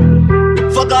shit.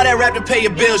 Fuck all that rap to pay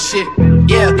your bill shit.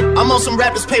 Yeah, I'm on some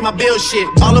rappers pay my bill shit.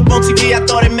 All up on TV, I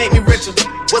thought it made me richer.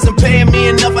 Wasn't paying me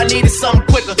enough, I needed something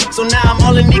quicker. So now I'm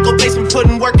all in Nico basement,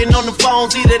 working on the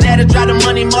phones. Either that or drive the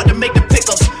money mark to make the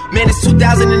pickups. Man, it's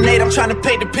 2008, I'm trying to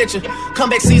paint the picture.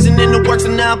 Comeback season in the works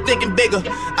and now I'm thinking bigger.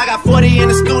 I got 40 in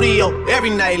the studio, every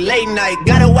night, late night.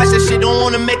 Gotta watch that shit, don't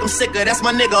wanna make them sicker. That's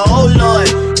my nigga, oh Lord.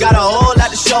 Got a whole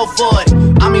lot to show for it.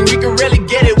 I mean, we can really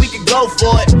get it, we can go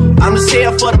for it. I'm just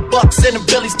here for the bucks and the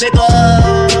billies,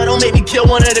 nigga. Don't make me kill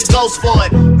one of the ghosts for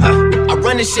it. I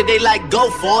run this shit, they like,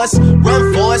 go for us.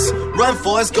 Run for us, run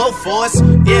for us, go for us.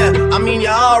 Yeah, I mean, you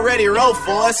already wrote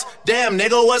for us. Damn,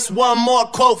 nigga, what's one more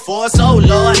quote for us? Oh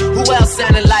Lord, who else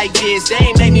sounded like this? They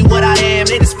ain't made me what I am,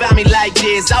 they just found me like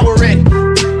this. I was ready,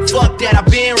 fuck that, I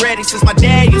been ready. Since my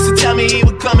dad used to tell me he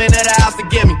would come into the house to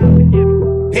get me.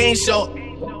 He ain't show.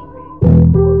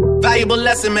 Valuable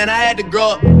lesson, man, I had to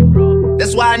grow up.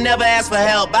 That's why I never ask for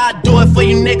help. I do it for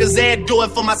you niggas and do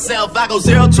it for myself. I go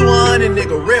 0 to 100,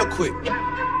 nigga, real quick.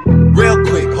 Real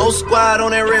quick, whole squad on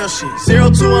that real shit.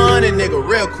 0 to 100, nigga,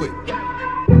 real quick.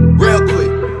 Real quick,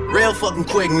 real fucking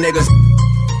quick, niggas.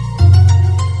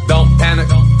 Don't panic,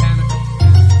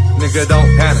 nigga, don't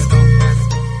panic.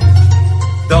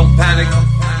 Don't panic,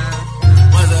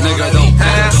 nigga, don't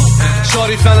panic.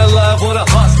 Shorty fell in love with a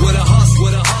hustle.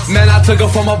 Man, I took her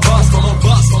from a bus.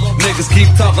 Niggas keep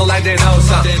talking like they know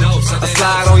something. I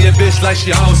slide on your bitch like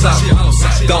she owns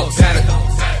something. Don't panic,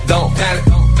 don't panic.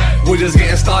 We're just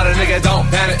getting started, nigga, don't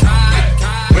panic.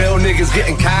 Real niggas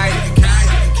getting kite.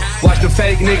 Watch the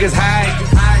fake niggas hide.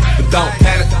 But don't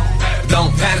panic,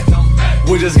 don't panic.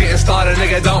 We're just getting started,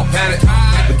 nigga, don't panic.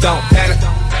 But don't panic,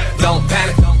 don't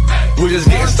panic. We're just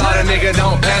getting started, nigga,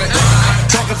 don't panic.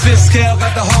 Talking fifth scale,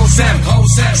 got the whole Sam.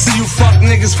 See you fuck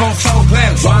niggas from 4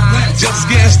 planets. Just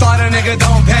getting started, nigga,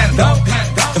 don't panic.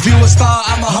 If you a star,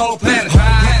 I'm a whole planet.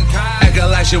 Acting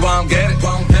like shit while I'm getting.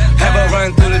 Have a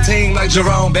run through the team like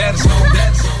Jerome Bettis.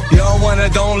 You don't wanna,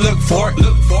 don't look for it.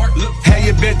 Have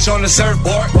your bitch on the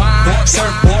surfboard.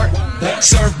 Surfboard,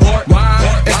 surfboard.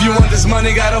 If you want this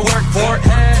money, gotta work for it.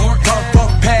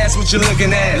 Fuck past what you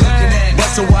looking at.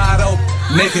 Bust a wide open,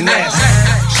 making ass.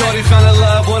 Shorty fell in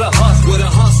love with a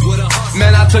hustle.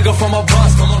 Man, I took her from a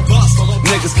bus.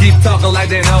 Niggas keep talking like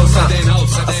they know something.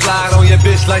 I slide on your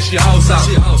bitch like she hoes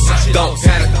something. Don't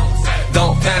panic,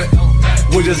 don't panic.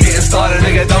 We're just getting started,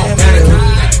 nigga, don't panic.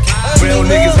 Real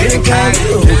niggas getting kind.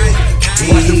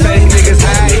 Watch the fake niggas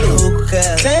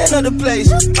hide. Stand on the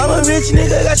place. I'm a rich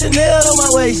nigga, got your nail on my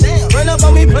waist. Run up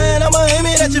on me playing, I'ma aim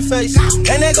it at your face.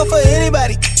 And that go for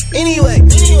anybody, anyway.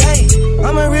 Hey,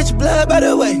 I'm a rich blood, by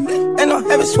the way. And I'm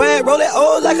having swag, roll it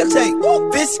old like a tape.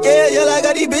 Bitch scared, yeah, I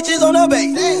got these bitches on the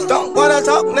base. Don't wanna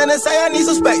talk, then they say I need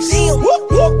some space. Whoop,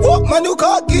 whoop, whoop, my new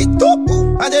car get up.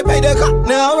 I just paid the cop,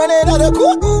 now I'm running out of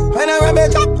court. And I run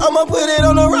back top, I'ma put it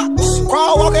on the rocks.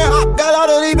 Crawl, walking hop, got all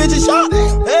of these bitches shot.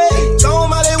 Hey, don't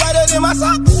my they whiter than my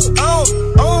socks. I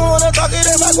don't wanna talk it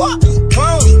in my guap.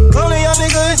 Clone young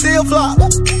nigga and still flop.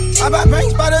 I buy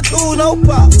banks by the two, no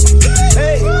pop.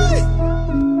 Hey,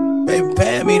 baby,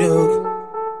 pay me the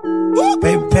hook.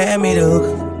 Baby, pay me the hook.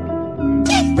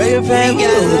 Baby, pay me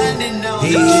the hook.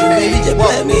 Hey, baby, just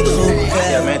pay me the hook.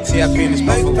 Yeah, man, TIP in this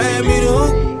baby, pay me the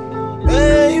hook.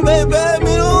 Hey, baby, pay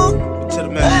me the hook. To the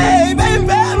man. Hey, baby,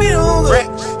 pay me the hook.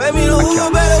 Pay me the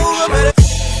hook, better.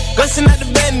 Bustin' out the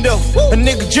bando, a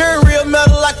nigga jury real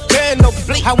metal like a piano.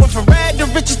 I went from rad to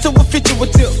riches to a feature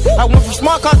with tip. I went from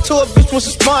smart car to a bitch with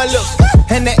some smart lips.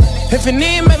 And that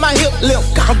epiphany make my hip limp.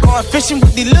 I'm going fishing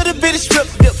with these little bitty strip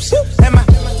dips. And my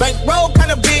bankroll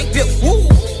kinda big dip. Woo.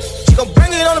 She gon'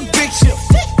 bring it on a big ship.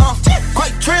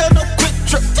 Quite trail, no quick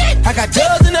trip. I got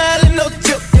dubs in the alley, no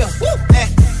tip. Yeah.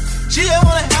 She just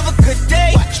wanna have a good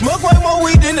day. Smoke way more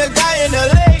weed than the guy in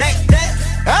LA.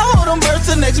 I want them birds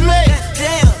till next May.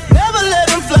 Never let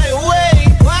them fly away.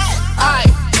 Aight,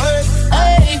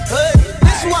 hey,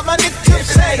 this is what my nigga Tip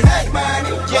say.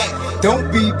 Yeah.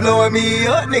 Don't be blowing me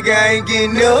up, nigga, I ain't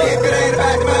getting up. If it ain't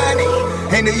about the money,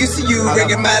 ain't no use to you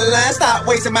ringing my line. Stop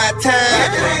wasting my time.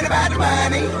 If it ain't about the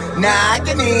money, nah, I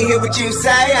can even hear what you say.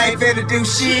 I ain't finna do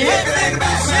shit. If it ain't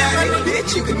about the money,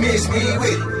 bitch, you can miss me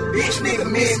with it. Bitch, nigga,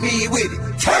 miss me with it.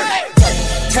 Turn it.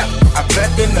 I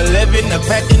pack in 11, I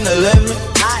pack in 11.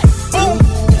 Boom.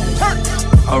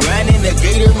 I ran in the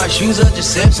gator, my shoes are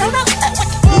deception.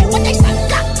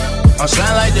 I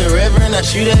sound like the reverend, I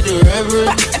shoot at the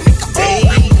reverend. Hey,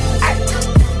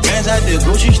 bands out the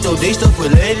grocery store, they stuff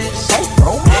with ladies.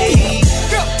 Hey,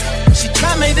 she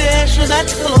try make the extras, I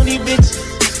tell on these bitches.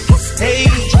 Hey,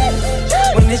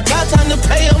 when it's about time to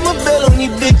pay, I'ma bill on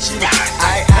these bitches.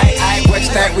 What you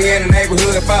think we in the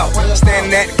neighborhood about?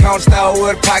 Standing at the corner store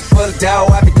with a pocket full of dough.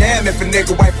 I be damn if a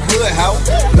nigga wipe a hood hoe.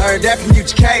 Learned that from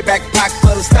UGK, back a pocket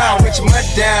full of stone. With your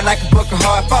money down like a book of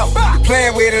hard folk.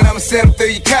 Playing with it, I'ma send them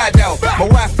through your car door. My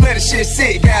wife fled the shit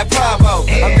sick, got Pavo.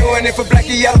 I'm doing it for black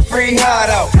and yellow, free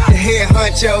hardo. The head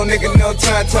honcho, nigga, no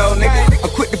tonto, nigga.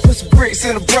 I'm quick to put some bricks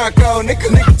in the Bronco, nigga.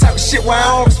 Nigga talk shit while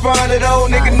I don't respond to those.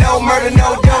 Nigga, no murder,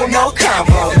 no dough, no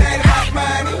combo.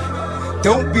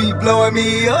 Don't be blowing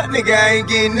me up, nigga, I ain't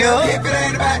getting up. If it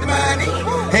ain't about the money,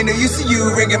 ain't no use to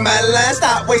you ringing my line.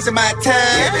 Stop wasting my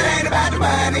time. If it ain't about the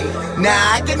money, nah,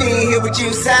 I can even hear what you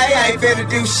say. I ain't finna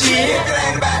do shit. If it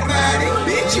ain't about the money,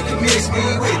 bitch, you can miss me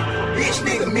with it. Bitch,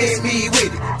 nigga, miss me with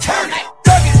it. Turn it.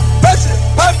 Tuck it, bust it,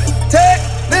 pop it, tag,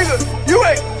 nigga, you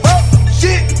ain't pop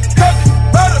shit. Tuck it,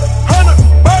 butter,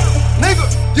 100 butter, nigga,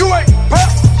 you ain't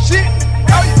pop shit.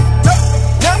 All you duck,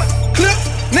 yama, clip,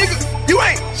 nigga, you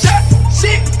ain't shot.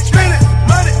 Shit, spending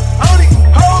money on these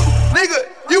hoes, nigga,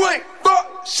 you ain't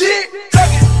fuck shit.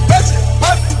 Tuck it, bust it,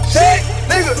 pop it, shit,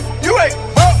 nigga, you ain't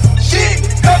fuck shit.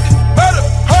 Tuck it, butter,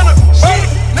 100 butter,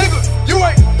 nigga, you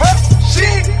ain't pop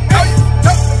shit. How you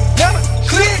duck, yama,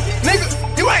 click, nigga,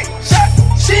 you ain't shot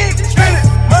shit. Spending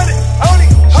money on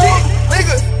these hoes,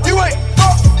 nigga, you ain't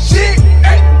fuck shit.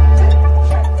 Hey.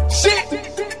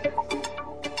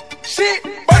 Shit,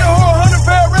 buy the whole 100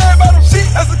 pair red bottom shit.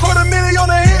 That's a $250,000 on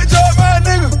the head job.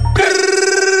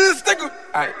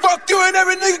 Fuck you and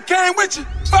every nigga came with you.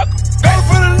 Fuck, go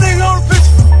put a nigga on the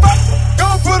picture. Fuck, go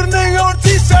put a nigga on the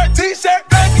t-shirt.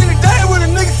 Back in the day when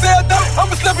a nigga said dope,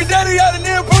 I'ma slap your daddy out and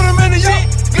then put him in the yacht.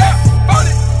 Clap, on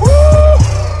it, woo.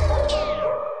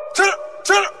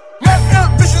 Turn up, Mac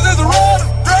bitches as a rider.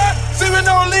 Drive, sipping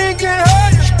on lean, getting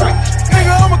higher.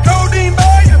 Nigga, I'm a codeine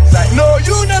buyer. No,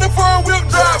 you not a foreign whip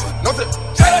driver. No, sir.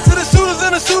 Shout out to the shooters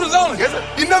and the shooters only. Yes, sir.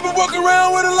 You never walk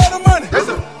around with a lot of money. Yes,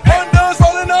 sir.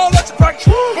 Falling all out your pocket.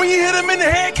 When you hit him in the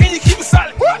head, can you keep it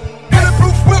solid?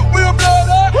 Bulletproof whip, we'll blow it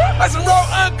up. Like some raw,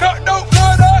 uncut, dope,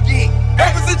 blow it up.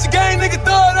 Opposite your game, nigga,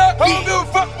 throw it up. Don't give a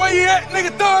fuck where you at,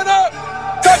 nigga, throw it up.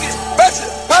 Tuck it, bash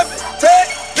it, pop it, tag,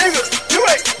 nigga, you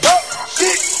ain't pop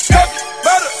shit. Tuck it,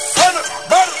 butter, 100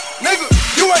 butter, nigga,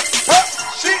 you ain't pop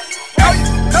shit. How you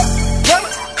duck, yama,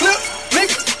 clip,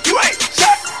 nigga, you ain't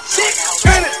shot shit.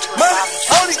 Spending money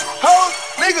on these hoes,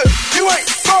 nigga, you ain't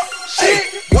pop shit.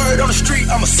 Word on the street,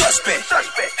 I'm a suspect.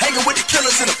 Hanging with the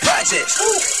killers in the projects.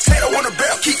 Tato on the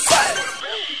barrel, keep quiet.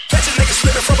 Catch a nigga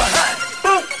slipping from behind.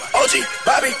 OG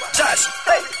Bobby Johnson.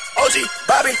 OG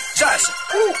Bobby Johnson.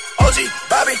 OG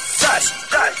Bobby Johnson.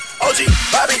 OG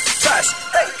Bobby Johnson.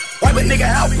 Wipe a nigga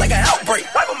out like an outbreak.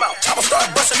 Wipe him out. Chopper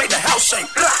start busting, make the house shake.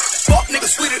 Fuck nigga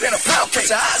sweeter than a pound cake.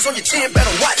 Your eyes on your chin,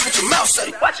 better watch what your mouth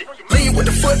say. Watch it. Lean with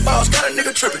the footballs, got a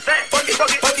nigga tripping. Fuck it,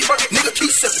 nigga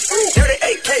keep sipping. Dirty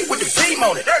AK with the beam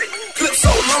on it. Clip so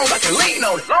long I can lean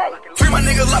on it. Free my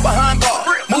nigga like behind bar.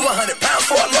 Move 100 pounds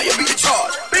for a lawyer, beat the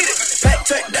charge. Beat it. Pack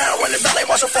tech down, run the ballet,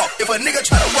 watch a fault. If a nigga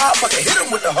try to rob, fucking hit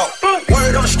him with the hoe.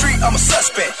 Word on the street, I'm a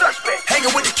suspect.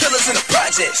 Hanging with the killers in the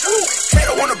projects.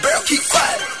 Tato on the barrel, keep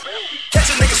quiet. Catch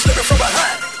a nigga slipping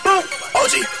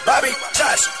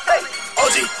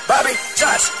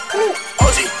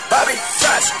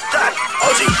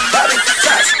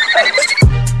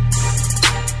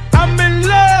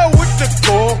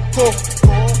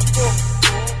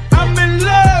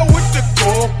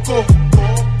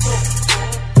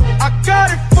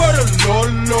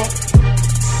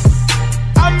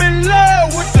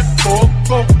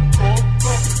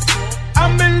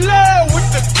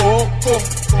coco.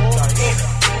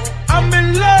 I'm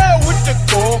in love with the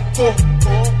coco.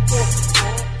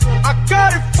 I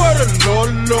got it for the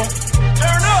Lolo.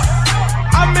 Turn up.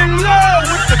 I'm in love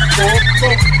with the coco.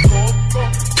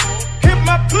 Hit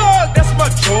my plug, that's my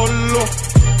cholo.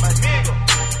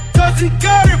 Cause he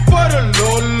got it for the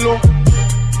Lolo.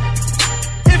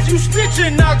 If you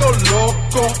snitching, I go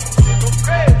loco.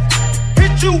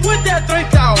 Hit you with that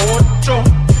 38.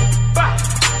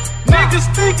 Niggas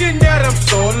thinking that I'm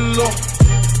solo.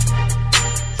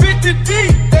 50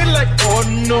 deep, they like, oh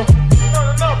no.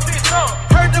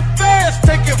 Heard the fans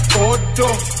taking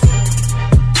photos.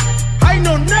 I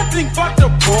know nothing but the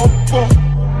popo.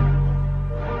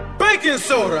 Baking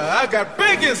soda, I got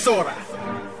baking soda.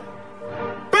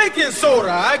 Baking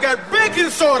soda, I got baking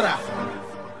soda.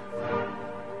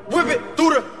 Whip it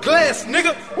through the glass,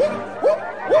 nigga.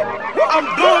 I'm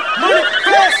blowing money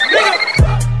fast, nigga.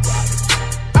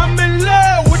 I'm in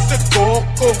love with the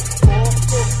coco.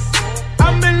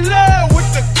 I'm in love with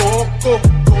the coco.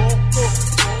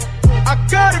 I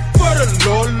got it for the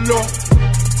Lolo.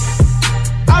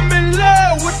 I'm in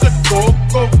love with the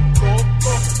coco.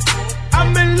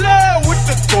 I'm in love with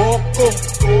the coco.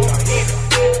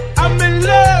 I'm in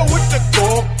love with the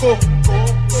coco.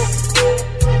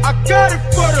 I got it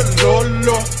for the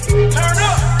Lolo. Turn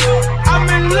up. I'm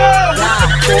in love with the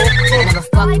coco. I never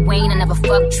fucked Wayne, I never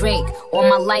fucked Drake. All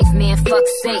my life, man,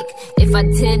 fuck's sake. If I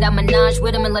did, I'd menage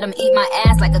with him and let him eat my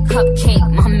ass like a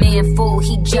cupcake. My man fool,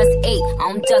 he just ate.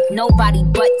 I don't duck nobody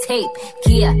but tape.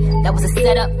 Yeah, that was a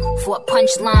setup for a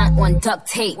punchline on duct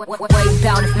tape. Worry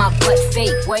about if my butt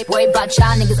fake. Worry about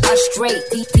y'all niggas are straight.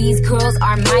 These girls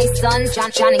are my sons,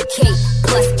 John and Kate.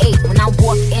 +8, when I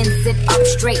walk in, sit up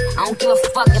straight. I don't give a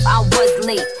fuck if I was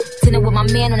late. Dinner with my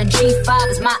man on a G5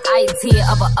 is my idea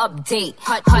of an update.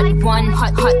 Hut 1,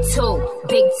 hut 2.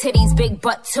 Big titties, big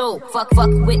butt too. Fuck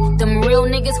with them real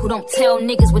niggas who don't tell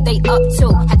niggas what they up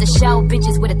to. Had to show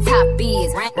bitches where the top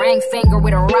is. Ring finger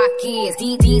where the rock is.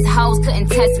 These hoes couldn't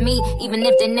test me, even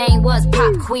if their name was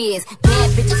Pop Quiz. Bad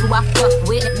bitches who I fuck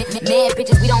with. Mad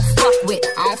bitches we don't fuck with.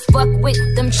 I don't fuck with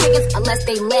them chickens unless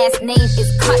they last name is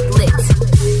Cutlet.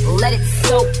 Let it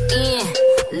soak in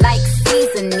like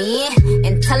seasoning.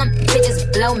 And tell them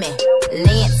bitches blow me.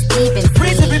 Lance even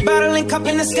Freeze every bottle and cup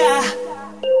in the sky.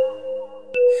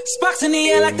 Sparks in the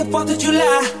air like the 4th of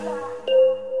July.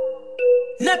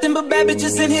 Nothing but bad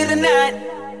bitches in here tonight.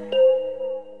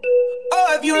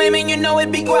 Oh, if you lame and you know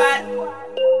it, be quiet.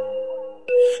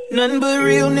 Nothing but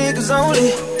real niggas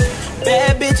only.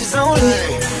 Bad bitches only.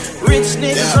 Rich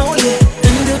niggas only.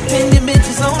 Independent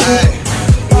bitches only.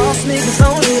 Boss niggas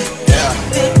only.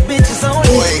 Thick bitches only.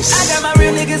 I got my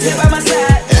real niggas here by my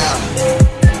side.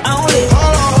 Only.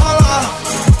 Hold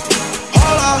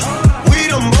on, we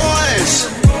them boys.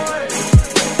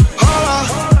 Hold on,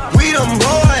 we them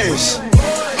boys.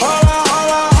 Hold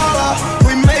on,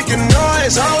 we making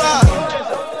noise. Hold on,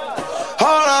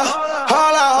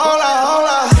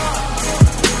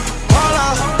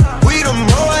 we them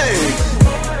boys.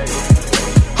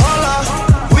 Hold on,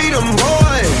 we them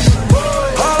boys.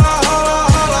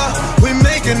 Hold on, we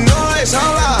making noise.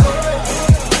 Hold on,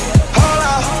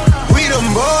 we them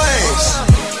boys.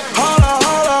 Hold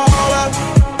on,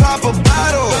 pop a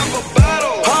bottle.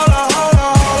 Hold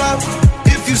on,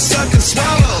 if you suck and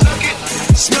swallow.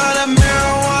 Smell that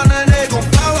marijuana, they gon'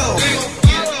 follow.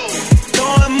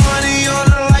 Throwing money on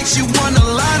her like she won the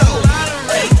lotto.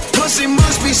 Pussy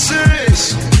must be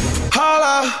serious. Hold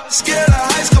up, scared of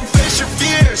heights, come face your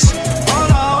fears.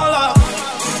 Hold up,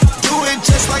 do it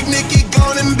just like Nicki,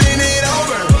 gone and bend it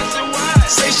over.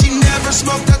 Say she never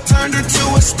smoked, I turned her to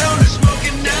a stoner.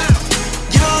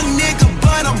 Young nigga,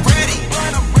 but I'm ready.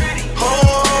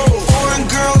 Oh, foreign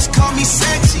girls call me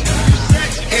sexy.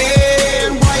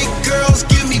 And white girls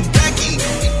give me Becky.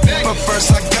 But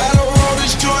first I gotta roll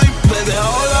this joint, baby.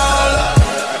 Hold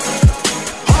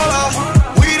up,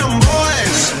 we them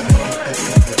boys.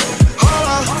 Hold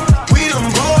up, we them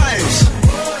boys.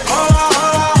 Hold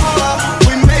up,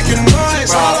 we making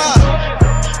noise. Hold up.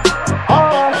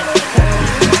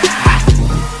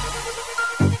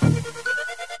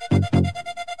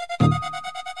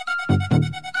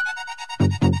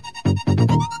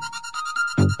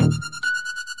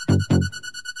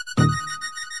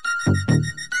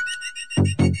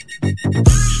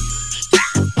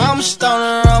 I'm a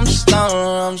stoner, I'm a stoner,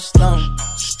 I'm a stoner.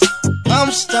 I'm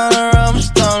a stoner, I'm a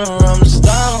stoner, I'm a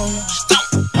stoner.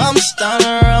 I'm a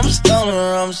stoner, I'm a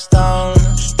stoner, I'm a stoner.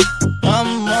 I'm a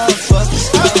motherfucking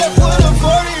stoner. I just put a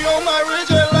 40 on my wrist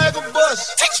just like a bus.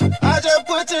 I just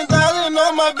put 10,000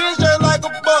 on my bitch just like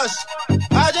a bus.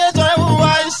 I just drank with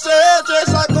YSL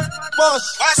just like a boss.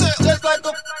 Just like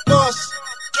a boss.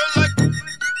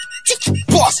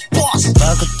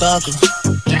 sucker thucker.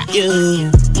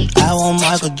 You, I want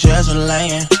Michael Jackson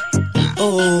laying.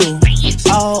 Ooh,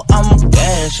 oh, I'm a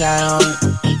bad shot on it.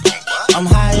 I'm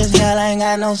high as hell, I ain't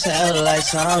got no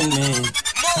satellites on me.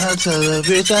 I tell the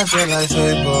bitch I feel like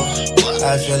Fable.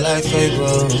 I feel like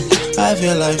Fable. I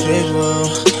feel like Fable.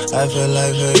 I feel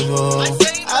like Fable.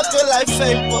 I feel like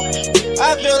Fable.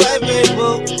 I feel like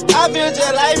Fable. I feel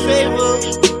just like Fable.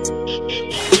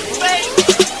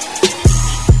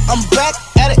 I'm back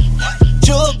at it.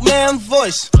 Jug man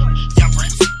voice.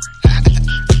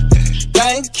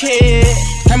 Bank kid.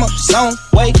 Came up some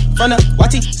way from the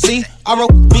YTC,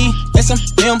 ROB,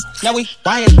 SMM. Now we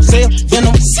YSL,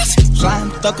 Venom.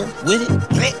 Slime thugger with it.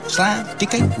 Slime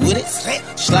DK with it.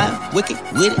 Slime wicked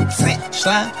with it.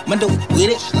 Slime Mundo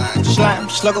with it. Slime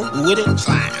slugger with it.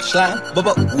 Slime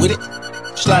bubba with it.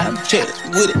 Slime check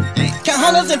with it. Count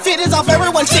hundreds and fifties off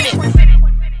everyone city.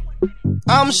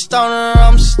 I'm stoner,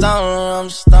 I'm stoner, I'm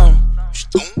stoner.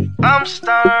 I'm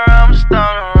stoner, I'm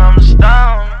stoner, I'm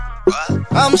stoner.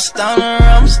 I'm stoner,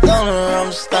 I'm stoner,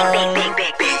 I'm stoner.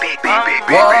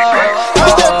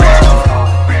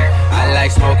 I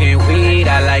like smoking weed,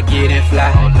 I like getting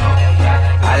fly.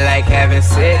 I like having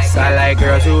sex, I like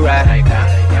girls who ride.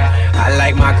 I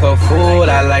like my cup full,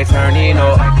 I like turning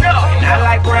up. And I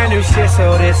like brand new shit,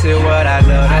 so this is what I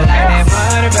love. I like that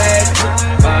money, baby.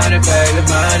 Money, baby,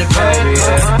 money, baby,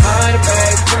 yeah. Money,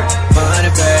 baby. Money,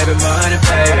 baby, money,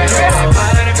 baby, yeah.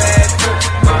 Money, baby.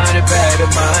 Money, baby,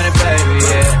 money, baby,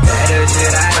 yeah. That is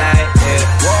shit I like, yeah.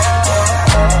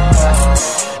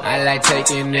 I like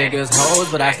taking niggas hoes,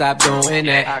 but I stopped doing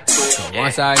that. So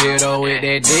once I hit her with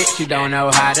that dick, she don't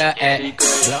know how to act.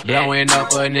 Blowing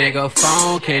up a nigga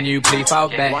phone, can you please fall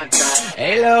back?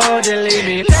 Hey Lord, just leave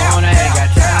me alone, I ain't got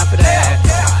time for that.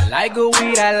 I like good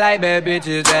weed, I like bad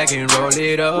bitches that can roll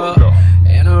it up.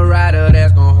 And a rider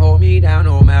that's gon' hold me down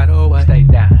no matter what. Stay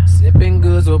down. Sipping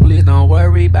good, so please don't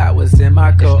worry about what's in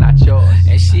my cup. It's not yours.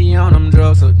 And she on them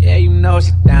drugs, so yeah, you know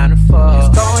she down to fuck. It's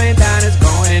going down, it's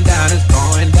going down, it's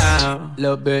going down.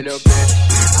 Little bitch,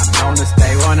 I'm known to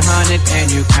stay 100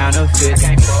 and you counterfeit.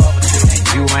 And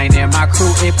you ain't in my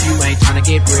crew if you ain't tryna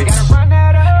get rich.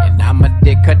 And I'm a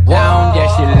dick cut down, yeah,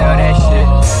 she love that shit.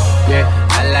 Yeah,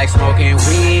 I like smoking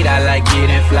weed, I like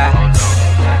getting fly.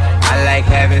 I like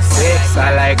having sex,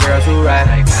 I like girls who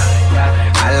ride.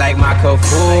 I like my cup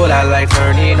full, I like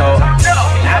turning up.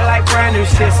 And I like brand new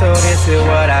shit, so this is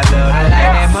what I love. I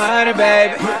like that money,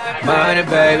 baby. Money,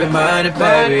 baby, money,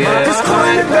 baby, yeah.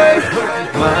 Money, baby.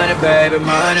 Money, baby,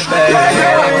 money, baby,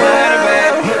 yeah. Money,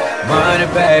 baby. Money,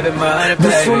 baby, money,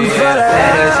 baby, yeah.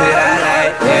 That is shit I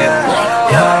like, yeah.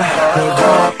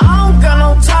 I don't got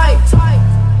no type.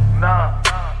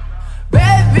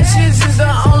 Bad bitches is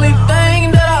the only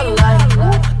thing that I like.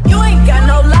 You ain't got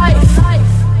no life.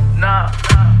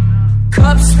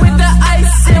 Cups with the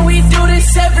ice and we do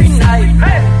this every night.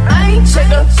 I ain't check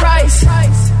the price.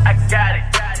 I got it.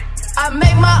 I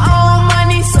make my own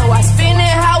money, so I spend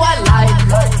it how I like.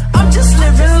 I'm just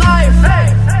living life.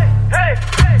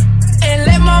 And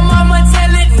let my mama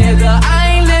tell it, nigga, I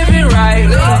ain't living right.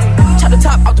 Chop the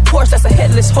top off the Porsche, that's a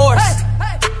headless horse.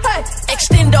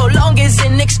 Extendo long as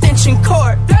an extension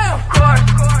cord.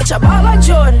 Bitch, I ball like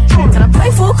Jordan, and I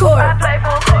play full court.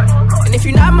 And if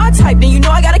you're not my type, then you know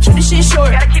I gotta keep the shit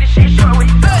short.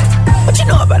 What you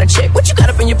know about a chick? What you got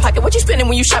up in your pocket? What you spending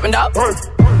when you shopping, dog?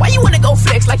 Why you wanna go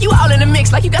flex like you all in the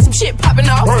mix, like you got some shit popping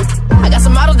off? I got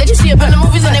some models that you see up in the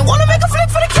movies and they wanna make a flick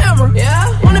for the camera.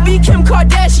 Yeah, wanna be Kim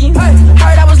Kardashian.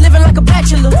 Heard I was living like a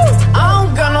bachelor. I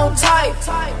don't got no type.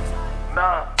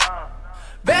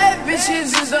 Bad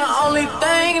bitches is the only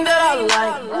thing that I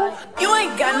like. You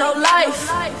ain't got no life.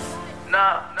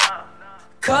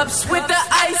 Cups with the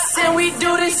ice and we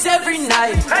do this every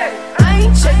night. I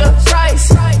ain't check the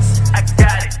price. I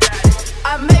got it.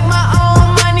 I make my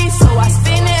own money, so I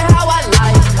spend it how I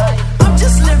like. I'm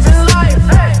just living life.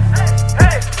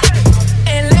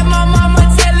 And let my mama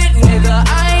tell it, nigga, I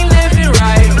ain't living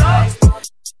right.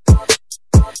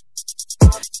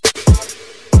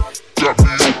 Got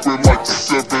me open like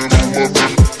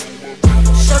 7-Eleven.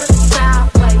 Show the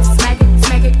sideways,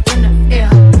 smack it in the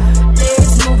air.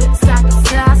 Legs moving side to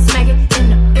side, smack it in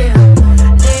the air.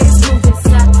 Legs moving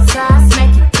side to side,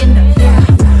 smack it in the air.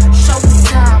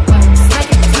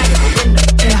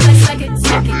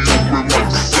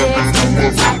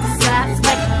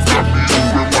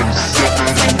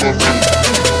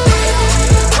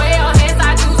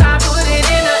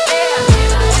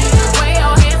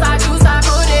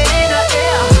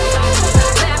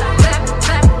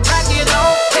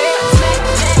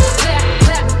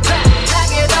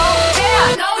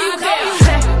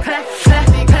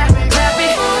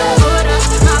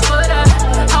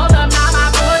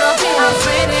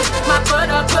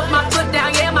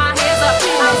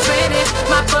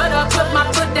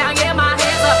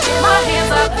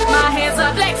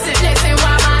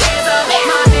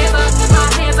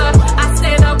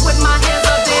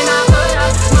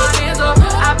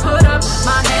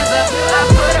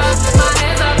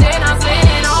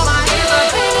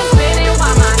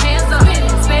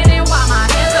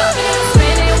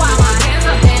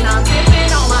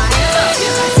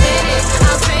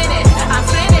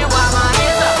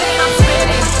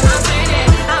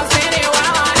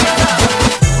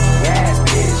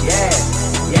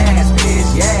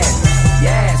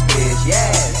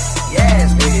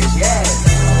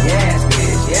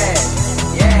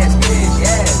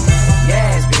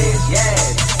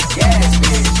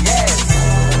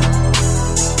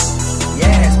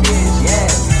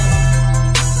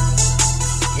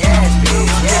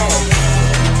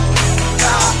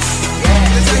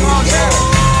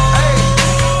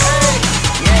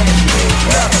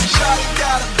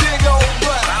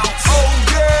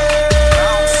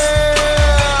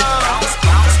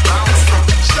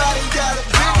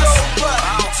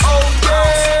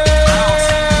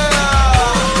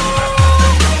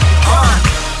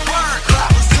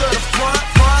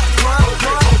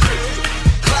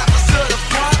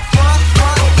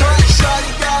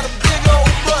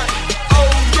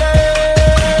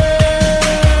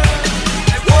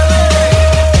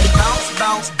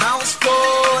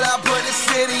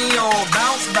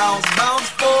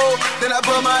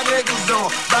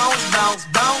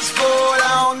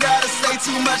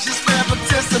 too much to spare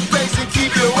participation.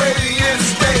 Keep it waiting in the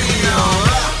stadium.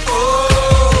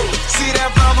 Oh, see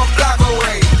that from a block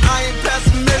away. I ain't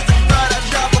pessimistic, but I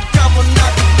drop a couple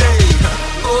not today.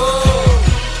 Oh,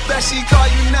 bet she call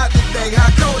you not today. I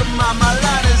go to my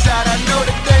line is out. I know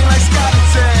the thing like Scotty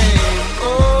Tang.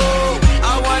 Oh,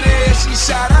 I wonder if she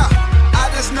shout out. I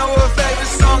just know her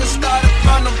favorite song started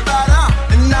from the bottom.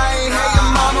 And I ain't hear your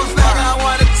mama back. I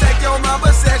wanna take your mama.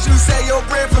 Said you say your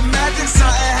bread for magic.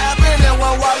 Something happened and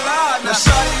one voila. Now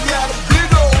shawty got a big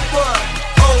old butt.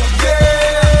 Oh yeah.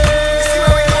 You see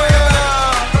where we going here?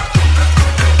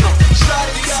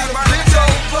 Shawty got a big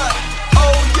old butt.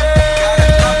 Oh yeah.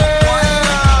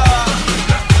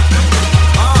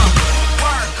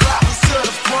 Clappers to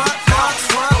the front, front.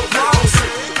 Clappers to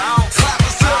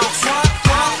the front.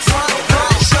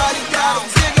 Shawty got a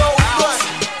big old butt.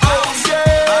 Oh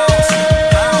yeah.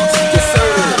 Yes, sir.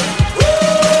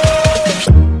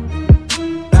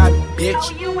 Body bitch,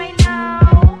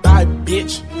 body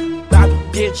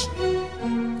bitch,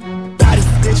 body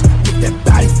bitch, with that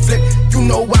body flip. You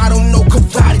know I don't know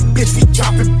karate, bitch. We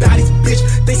dropping bodies, bitch.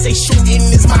 They say shooting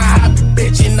is my hobby,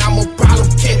 bitch, and I'm a problem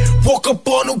kid. Walk up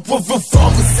on them with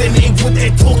revolvers and they with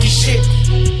that talking shit.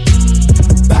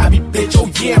 Bobby bitch, oh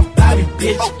yeah, I'm Bobby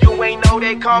bitch. Oh, you ain't know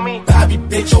they call me Bobby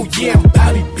bitch, oh yeah, I'm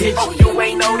Bobby bitch. Oh, you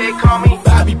ain't know they call me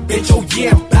Bobby bitch, oh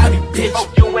yeah, I'm Bobby bitch. Oh,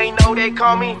 you ain't know they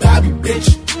call me Bobby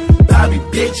bitch. Bobby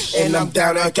bitch, and I'm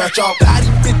down to catch all body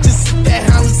bitches. That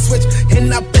Holly switch,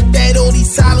 and I bet that all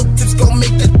these hollow tips gon'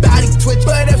 make that body twitch.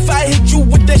 But if I hit you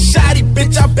with that shotty,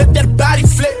 bitch, I bet that body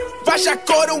flip. Rush, I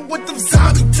caught him with them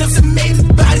zombie tips and made his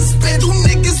body spin. You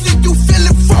niggas think you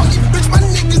feeling froggy, bitch. My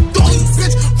niggas doggy,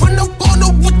 bitch. Run up on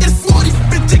her with that 40,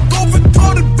 bitch. Take over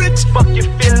retarded, bitch. Fuck your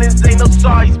feelings, ain't no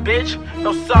sorries, bitch.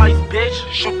 No sorries, bitch.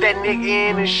 Shoot that nigga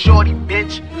in and shorty,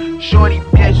 bitch. Shorty,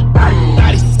 bitch. Body,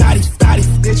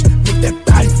 bitch. Make that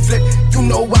body flip. You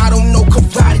know I don't know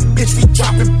karate, bitch. We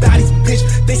dropping bodies, bitch.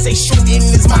 They say shooting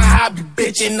is my hobby,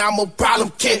 bitch, and I'm a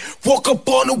problem kid. Walk up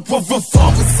on them with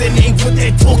revolvers and they with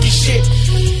that talking shit.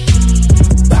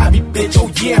 Bobby bitch,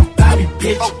 oh yeah, I'm Bobby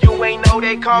bitch. Oh, you ain't know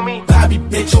they call me Bobby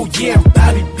bitch, oh yeah, I'm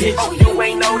Bobby bitch. Oh, you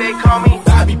ain't know they call me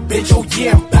Bobby bitch, oh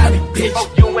yeah, I'm Bobby bitch. Oh,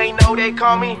 you ain't know they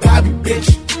call me Bobby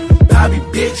bitch, Bobby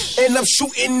bitch. And I'm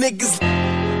shooting niggas.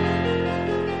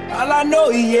 All I know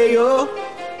is yeah, yo.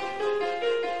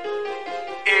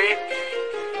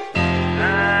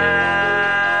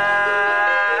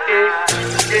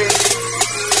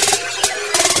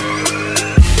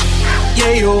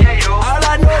 Yeah, yo. All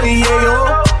I know is yeah, yo.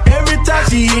 Every time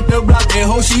she hit the block, that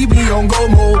hoe she be on go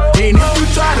mode. And if you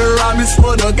try to rob me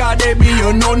for the God, that be a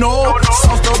no-no.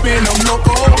 Soft up in them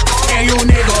loco, and you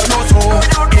nigga no so.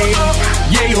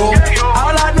 Yeah, yo.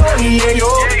 All I know is yeah,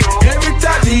 yo. Every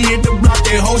time she hit the block,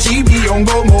 that hoe she be on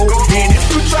go mode. And if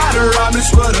you try to rob me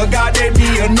for the God, that be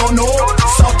a no-no.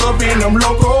 Soft up in them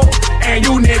loco, and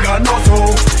you nigga no so.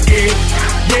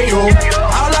 Yeah, yo.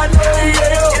 All I know is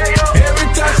yeah, yo. Every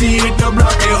time she hit the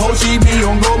block, that hoe she be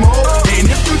on go mode. And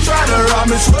if you try to rob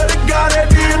me, swear to God, that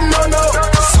be a no-no.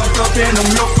 Sucked up in them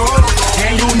loco,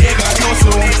 and you nigga know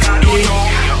so.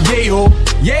 Yeah, yo.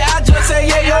 Yeah, I just say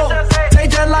yeah, yo.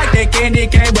 Take just like that candy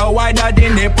cane, but why not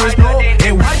in that push no?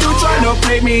 And why you tryna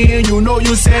play me and you know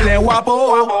you sellin'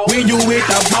 Wapo? When you with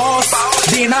the boss,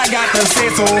 then I got the say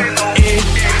so.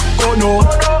 Oh no,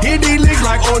 hit these licks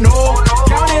like oh no.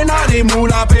 Counting all the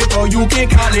moolah paper, you can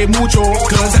call it mucho.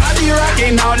 Cause I be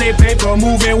rocking all that paper,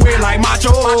 moving weight like macho.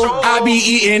 I be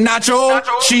eating nacho,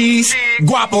 cheese,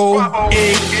 guapo,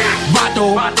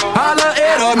 vato. Holla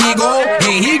at amigo,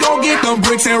 and he gon' get them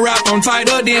bricks and wrap them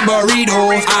tighter than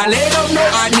burritos. I let him know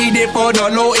I need it for the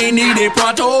low and need it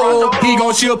pronto. He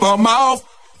gon' ship them off,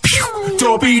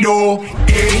 torpedo,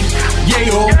 yeah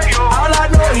yo. All I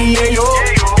know is yeah yo.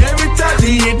 Every time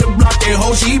she hit the block, that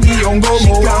hoe she be on go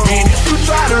mode. And if you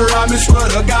try to rob me, swear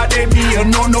to God, that be a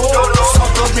no-no.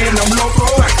 Suck up in them loco,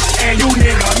 and you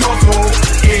nigga know so.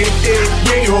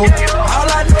 Yeah yo. All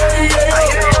I know is yeah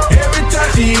yo. Every time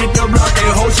she hit the block,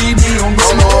 that hoe she be on go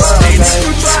mode. And if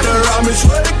you try to rob me,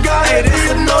 swear to God, that be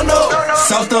a no-no.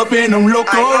 Sucked up in them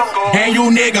loco, and you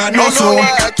nigga know so.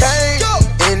 I came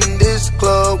in this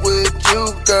club with you,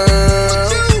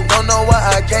 girl. Don't know why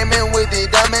I came in with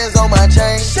the diamonds on my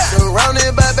chain.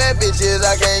 Surrounded by bad bitches,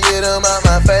 I can't get them out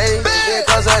my face. Is it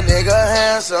cause a nigga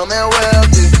handsome and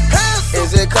wealthy?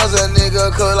 Is it cause a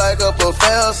nigga cook like a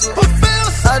professor?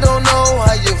 I don't know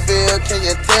how you feel, can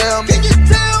you tell me?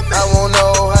 I won't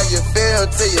know how you feel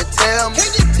till you tell me.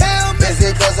 Is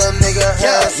it cause a nigga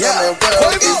handsome and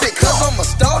wealthy? Is it cause I'm a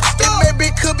star? It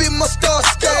maybe could be my star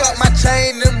scale. My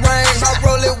chain and ring, my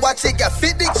Rolex watch, it got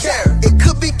 50 carat. It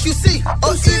could be QC,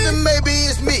 or even maybe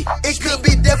it's me. It could be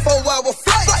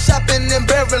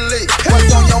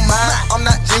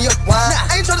in your wine.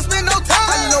 I ain't tryna spend no time.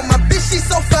 I know my bitch, she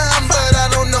so fine, but I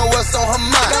don't know what's on her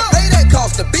mind. Pay that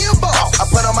cost to be a boss. I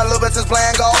put on my little bitches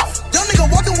playing golf. Young nigga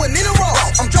walking with Nina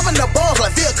Ross. I'm dropping the bombs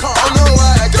like Viacom. I know why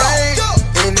I came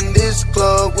in this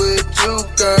club with you,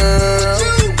 girl.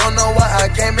 Don't know why I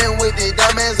came in with the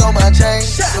diamonds on my chain.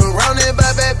 Surrounded by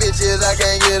bad bitches, I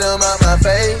can't get them out my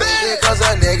face. Is it cause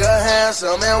a nigga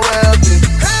handsome and wealthy?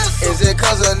 Is it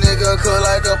cause a nigga could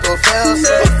like a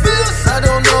professor? I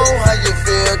don't know how you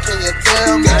feel, can you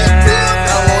tell me?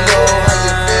 I won't know how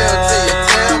you feel till you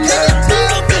tell me.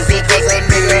 Is it cause a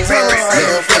nigga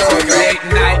handsome? Late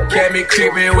night, kept me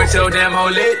creeping with your damn whole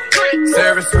lit.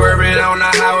 Service swerving on the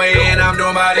highway and I'm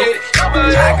doing about it.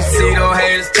 I can see no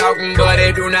haters talking, but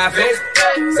they do not fit.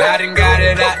 So I done got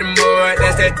it out the mud,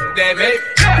 that's that baby.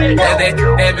 That's that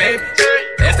baby.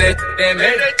 That's that baby.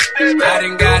 I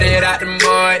done got it out the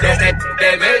mud, that's that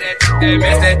baby.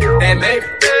 That's that baby.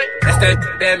 That's that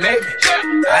baby.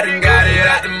 I done got it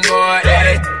out the mud,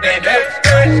 that's that baby.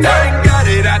 I done got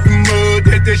it out the mud,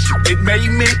 that shit it made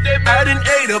me. I done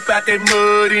ate up out that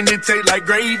mud and it taste like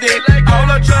gravy. All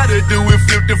I try to do is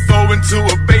 54 into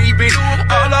a baby.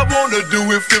 All I wanna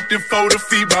do is 54 to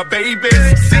feed my baby.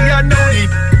 See, I know he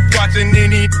watching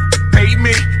any pay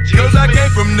me, cause I came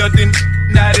from nothing.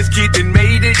 Now this kid done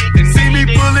made it. See me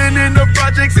pulling in the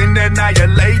projects and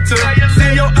annihilator.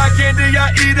 See your eye candy,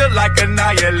 I eat it like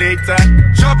annihilator.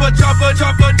 Chopper, chopper,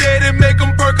 chopper, dead and make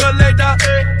them percolator.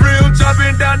 Real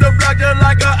chopping down the block just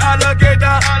like an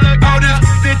alligator. All this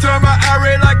they turn my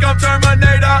eye like I'm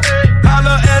Terminator.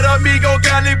 Holla at amigo,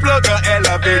 Cali plug a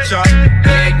elevator.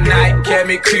 Late night, kept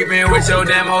me creeping with your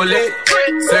damn whole lit.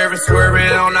 Service swerving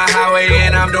on the highway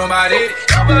and I'm doing about it.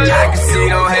 I can see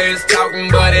no haters talking,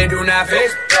 but they do not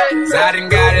fit. So I done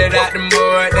got it out the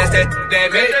mud, that's that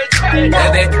baby.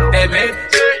 That's that baby.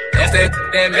 That's that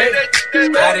baby.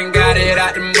 I done got it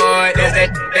out the mud, that's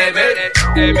that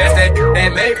baby. That's that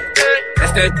baby.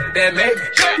 That's that baby.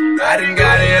 I done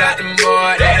got it out the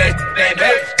mud, that's that baby.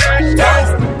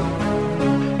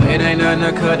 It ain't nothing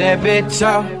to cut that bitch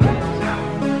off.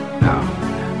 No.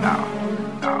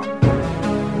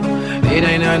 It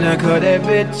ain't nothing to cut that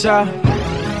bitch off.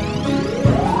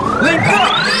 Link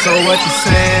up! So what you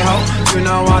saying, ho? You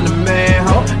know I'm the man,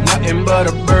 ho. Nothing but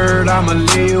a bird, I'ma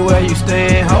leave you where you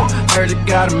stand, ho. Heard you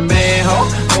got a man, ho.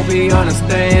 Hope he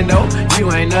understand, though.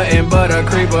 You ain't nothing but a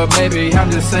creeper, baby. I'm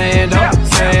just saying, though.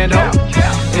 Saying, though.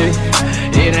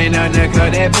 It ain't nothing to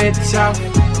cut that bitch off.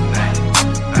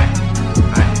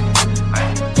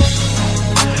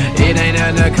 It ain't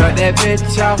nothing to cut that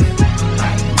bitch off.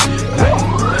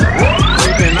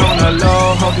 Creeping on the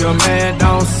low, hope your man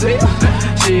don't see.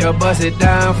 She'll bust it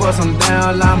down for some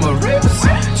down llama rips.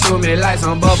 Shoot me like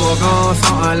some bubble gum,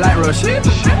 something like Rochelle.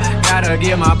 Gotta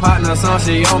give my partner some,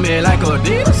 she on me like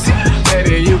Adidas.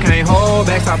 Baby, you can't hold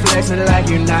back, stop flexing like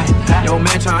you not. Your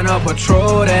man tryna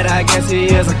patrol that, I guess he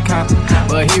is a cop.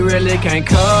 But he really can't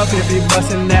cuff if he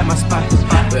bustin' at my spot.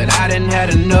 But I didn't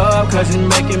have enough, cause you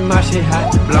making my shit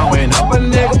hot. Blowing up a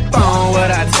nigga phone,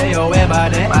 what I tell your way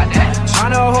about that?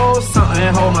 Tryna hold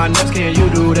something, hold my nuts, can you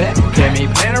do that? Get me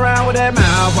playing around with that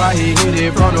mouth while he hit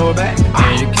it from the back.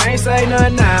 And you can't say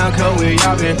nothing now, cause we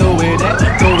all been through with that,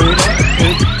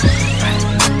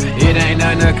 It ain't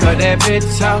nothing to cut that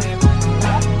bitch off.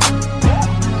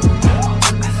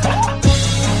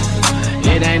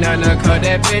 It ain't nothing to cut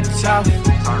that bitch off.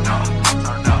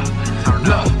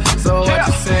 Look, so what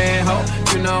you saying, ho?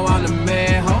 You know I'm